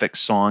specific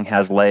song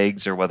has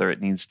legs or whether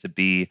it needs to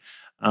be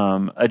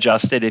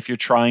adjusted. If you're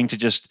trying to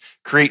just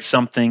create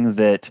something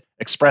that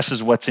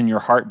expresses what's in your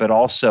heart, but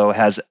also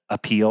has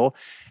appeal.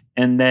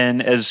 And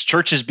then as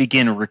churches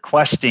begin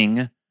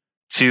requesting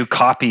to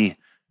copy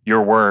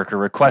your work or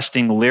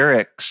requesting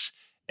lyrics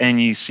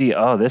and you see,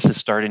 oh, this is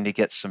starting to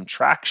get some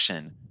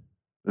traction,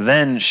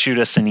 then shoot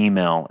us an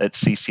email at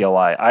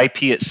CCLI,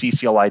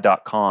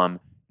 ip@ccli.com,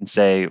 and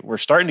say, we're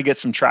starting to get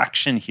some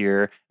traction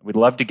here. We'd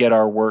love to get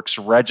our works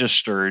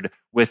registered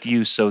with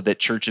you so that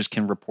churches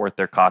can report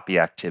their copy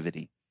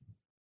activity.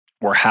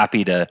 We're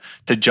happy to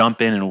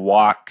jump in and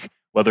walk,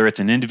 whether it's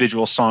an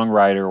individual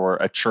songwriter or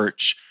a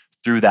church,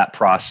 through that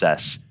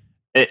process.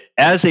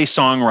 As a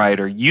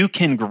songwriter, you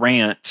can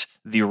grant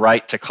the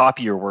right to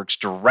copy your works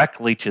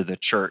directly to the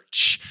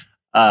church.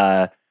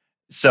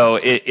 So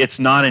it's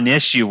not an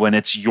issue when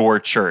it's your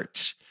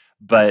church.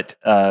 But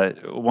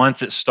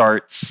once it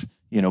starts,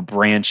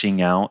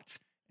 branching out,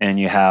 and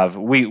you have,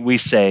 we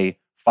say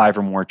 5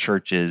 or more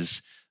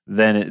churches,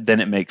 then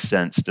it makes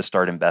sense to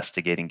start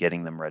investigating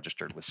getting them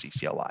registered with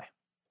CCLI.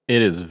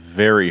 It is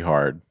very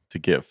hard to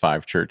get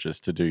 5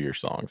 churches to do your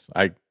songs.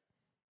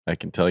 I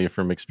can tell you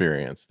from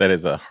experience, that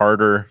is a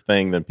harder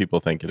thing than people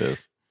think it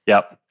is.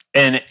 Yep.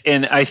 And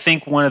I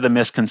think one of the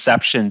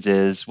misconceptions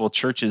is, well,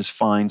 churches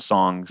find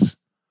songs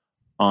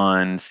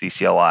on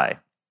CCLI.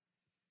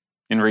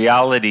 In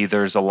reality,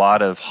 there's a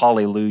lot of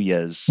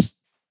hallelujahs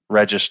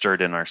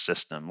registered in our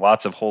system.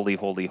 Lots of holy,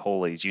 holy,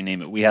 holies, you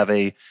name it. We have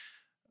a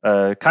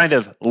kind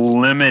of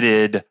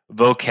limited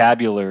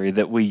vocabulary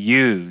that we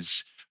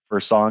use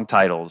for song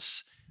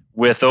titles.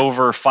 With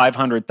over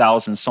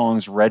 500,000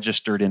 songs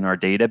registered in our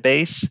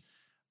database,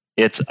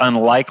 it's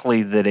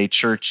unlikely that a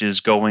church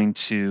is going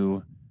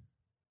to,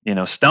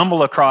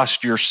 stumble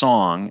across your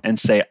song and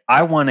say,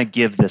 I want to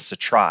give this a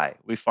try.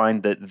 We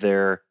find that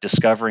they're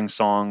discovering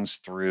songs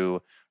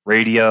through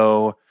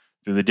radio,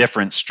 through the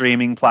different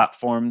streaming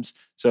platforms.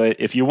 So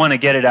if you want to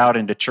get it out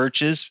into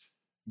churches,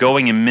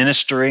 going and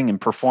ministering and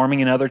performing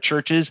in other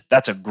churches,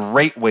 that's a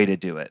great way to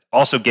do it.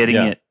 Also getting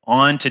it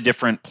onto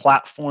different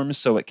platforms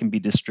so it can be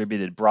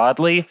distributed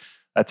broadly,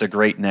 that's a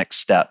great next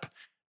step.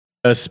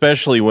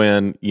 Especially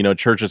when,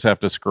 churches have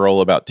to scroll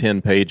about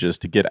 10 pages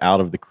to get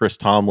out of the Chris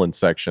Tomlin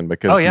section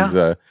because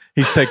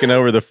he's taken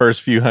over the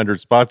first few hundred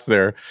spots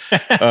there.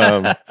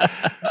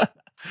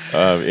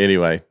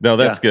 Anyway, no,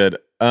 that's good.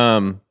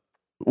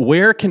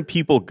 Where can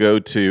people go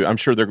to? I'm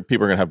sure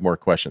people are going to have more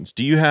questions.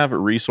 Do you have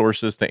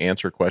resources to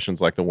answer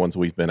questions like the ones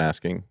we've been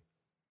asking?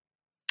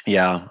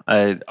 Yeah.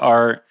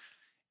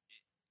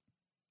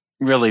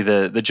 Really,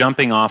 the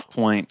jumping off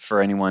point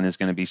for anyone is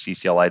going to be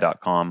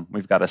CCLI.com.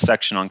 We've got a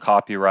section on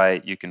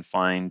copyright. You can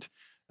find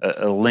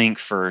a link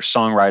for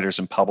songwriters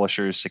and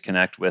publishers to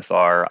connect with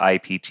our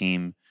IP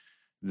team.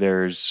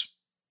 There's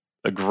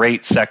a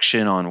great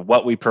section on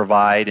what we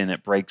provide, and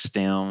it breaks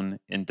down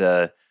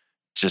into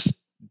just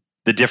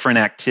the different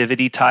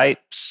activity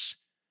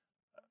types,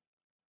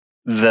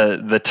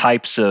 the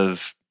types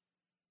of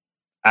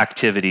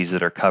activities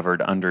that are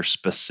covered under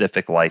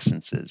specific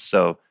licenses.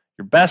 So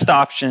your best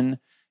option,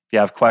 if you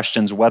have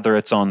questions, whether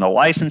it's on the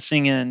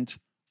licensing end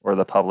or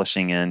the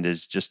publishing end,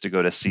 is just to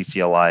go to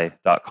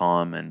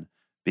ccli.com and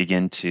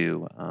begin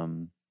to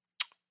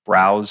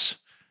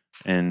browse.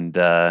 And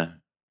then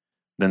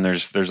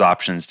there's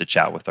options to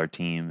chat with our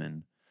team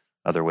and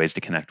other ways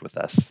to connect with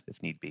us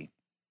if need be.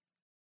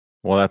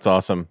 Well, that's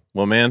awesome.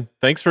 Well, man,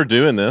 thanks for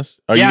doing this.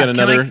 You got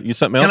another? You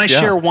something else? Can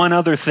I share one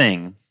other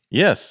thing?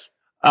 Yes.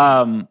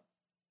 One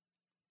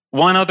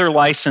other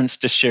license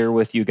to share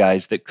with you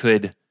guys that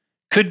could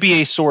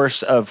be a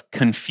source of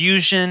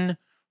confusion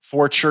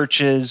for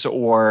churches,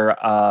 or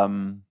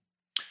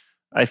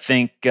I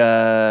think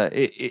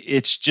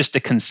it's just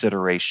a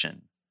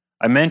consideration.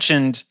 I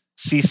mentioned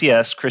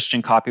CCS,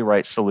 Christian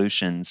Copyright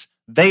Solutions.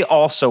 They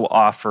also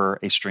offer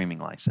a streaming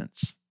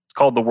license. It's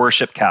called the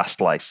WorshipCast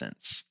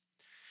license.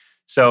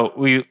 So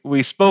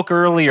we spoke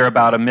earlier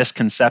about a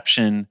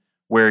misconception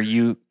where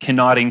you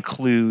cannot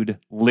include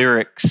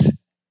lyrics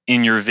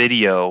in your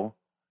video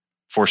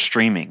for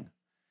streaming.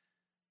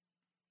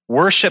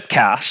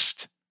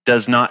 WorshipCast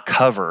does not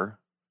cover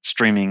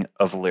streaming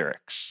of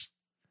lyrics.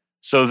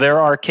 So there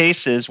are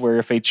cases where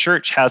if a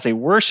church has a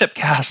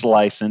WorshipCast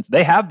license,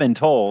 they have been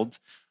told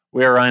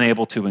we are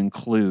unable to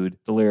include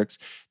the lyrics,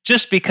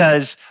 just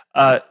because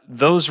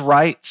those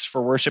rights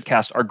for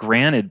WorshipCast are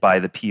granted by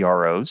the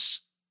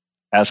PROs,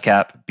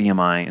 ASCAP,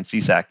 BMI, and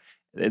CSAC.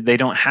 They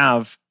don't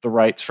have the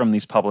rights from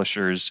these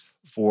publishers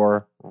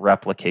for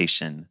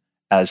replication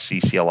as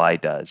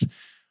CCLI does.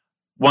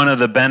 One of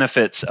the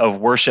benefits of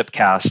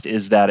WorshipCast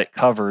is that it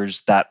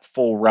covers that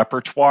full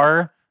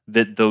repertoire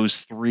that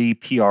those 3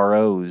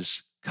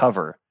 PROs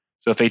cover.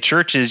 So if a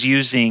church is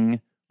using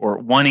or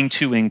wanting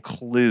to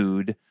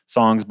include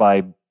songs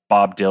by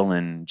Bob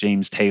Dylan,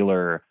 James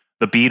Taylor,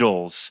 the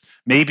Beatles,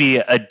 maybe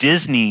a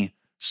Disney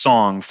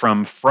song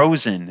from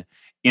Frozen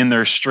in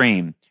their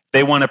stream,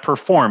 they want to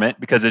perform it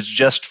because it's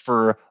just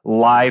for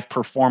live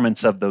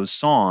performance of those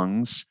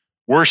songs,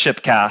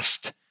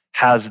 WorshipCast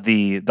has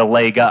the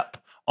leg up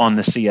on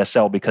the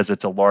CSL because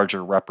it's a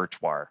larger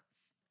repertoire.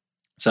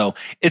 So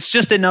it's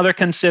just another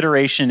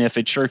consideration if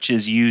a church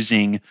is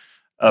using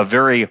a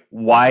very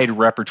wide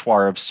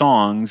repertoire of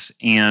songs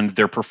and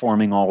they're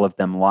performing all of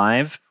them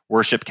live.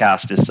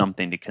 WorshipCast is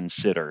something to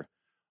consider.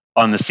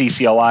 On the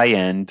CCLI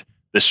end,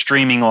 the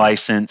streaming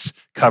license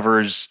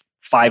covers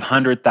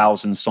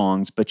 500,000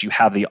 songs, but you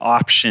have the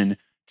option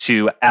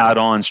to add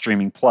on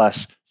Streaming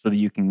Plus so that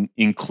you can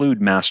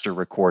include master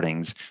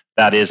recordings.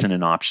 That isn't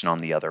an option on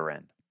the other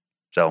end.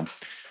 So,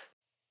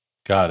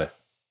 got it.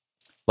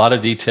 A lot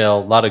of detail,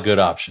 a lot of good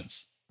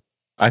options.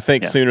 I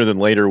think sooner than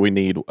later we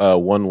need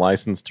one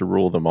license to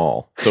rule them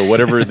all. So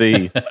whatever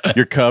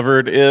your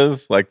covered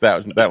is, like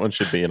that one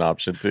should be an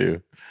option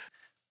too.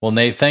 Well,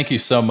 Nate, thank you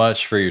so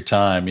much for your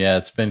time. Yeah,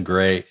 it's been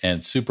great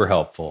and super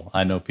helpful.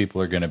 I know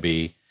people are going to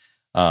be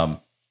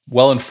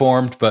well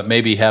informed, but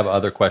maybe have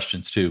other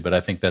questions too. But I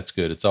think that's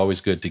good. It's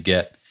always good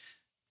to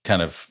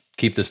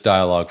keep this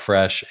dialogue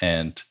fresh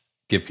and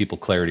give people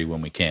clarity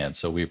when we can.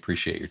 So we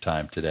appreciate your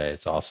time today.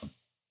 It's awesome.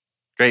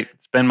 Great.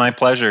 It's been my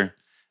pleasure.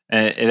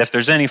 And if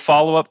there's any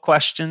follow-up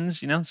questions,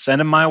 send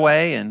them my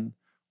way, and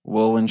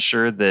we'll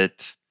ensure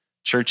that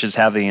churches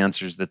have the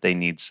answers that they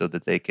need so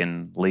that they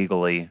can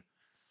legally,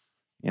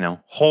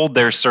 hold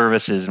their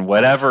services and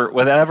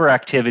whatever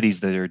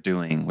activities that they're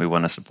doing. We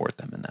want to support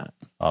them in that.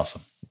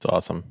 Awesome. It's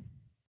awesome.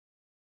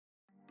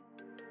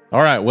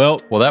 All right. Well,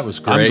 that was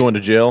great. I'm going to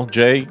jail.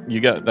 Jay,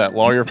 you got that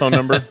lawyer phone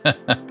number?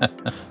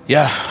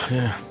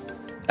 Yeah.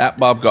 At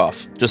Bob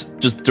Goff.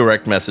 Just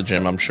direct message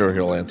him. I'm sure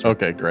he'll answer.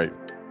 Okay, great.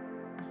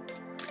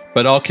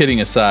 But all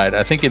kidding aside,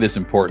 I think it is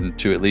important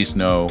to at least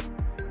know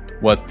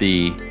what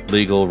the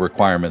legal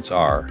requirements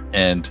are.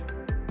 And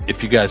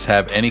if you guys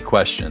have any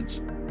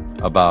questions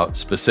about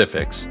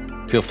specifics,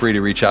 feel free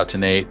to reach out to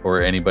Nate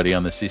or anybody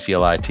on the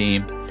CCLI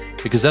team,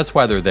 because that's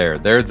why they're there.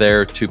 They're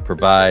there to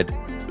provide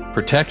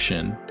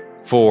protection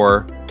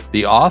for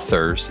the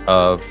authors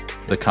of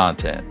the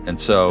content. And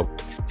so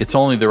it's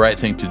only the right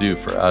thing to do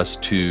for us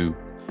to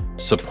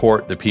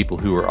support the people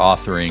who are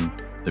authoring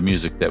the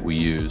music that we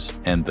use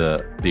and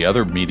the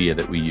other media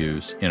that we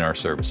use in our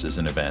services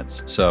and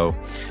events. So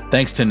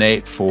thanks to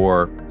Nate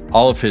for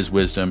all of his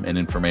wisdom and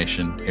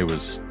information. It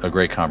was a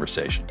great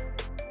conversation.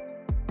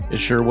 It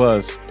sure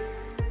was.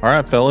 All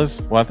right, fellas.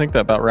 Well, I think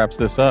that about wraps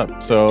this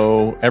up.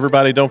 So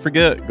everybody, don't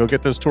forget, go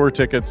get those tour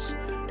tickets.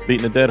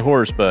 Beating a dead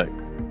horse, but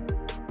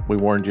we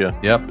warned you.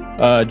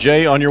 Yep.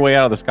 Jay, on your way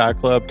out of the Sky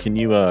Club, can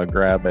you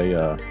grab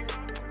a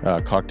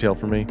cocktail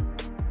for me?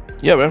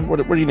 Yeah, man.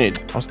 What do you need?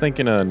 I was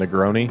thinking a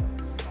Negroni.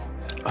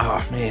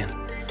 Oh, man.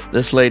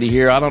 This lady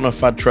here, I don't know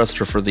if I'd trust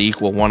her for the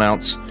equal 1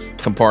 ounce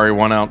Campari,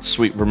 1 ounce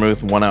sweet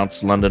vermouth, and 1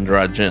 ounce London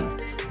dry gin.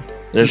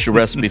 There's your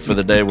recipe for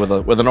the day with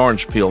an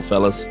orange peel,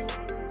 fellas.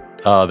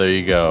 Oh, there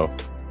you go.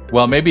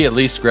 Well, maybe at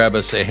least grab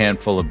us a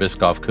handful of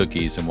Biscoff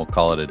cookies and we'll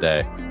call it a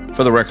day.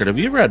 For the record, have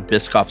you ever had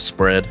Biscoff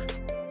spread?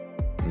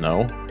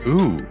 No.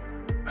 Ooh,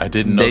 I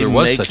didn't know there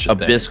was such a thing.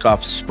 They make a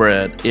Biscoff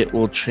spread. It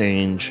will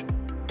change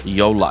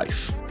your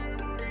life.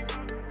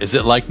 Is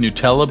it like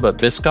Nutella but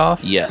Biscoff?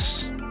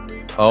 Yes.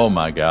 Oh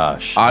my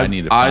gosh. I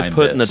need to find this. I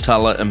put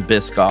Nutella and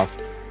Biscoff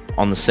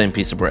on the same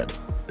piece of bread.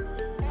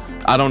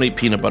 I don't eat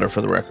peanut butter, for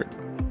the record.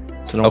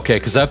 So okay,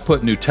 because I've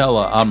put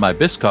Nutella on my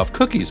Biscoff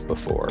cookies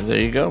before. There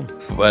you go.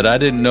 But I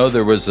didn't know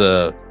there was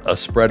a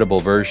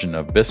spreadable version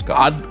of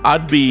Biscoff.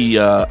 I'd be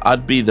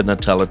the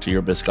Nutella to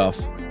your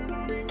Biscoff.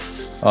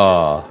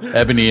 Oh,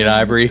 ebony and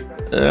ivory.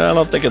 I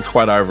don't think it's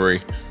quite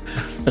ivory.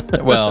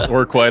 Well,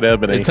 or quite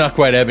ebony. It's not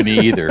quite ebony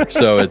either.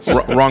 So it's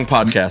wrong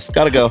podcast.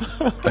 Gotta go.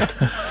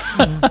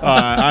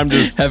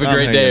 Have a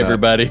great day,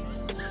 everybody.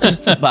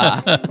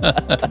 Bye.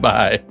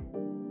 Bye.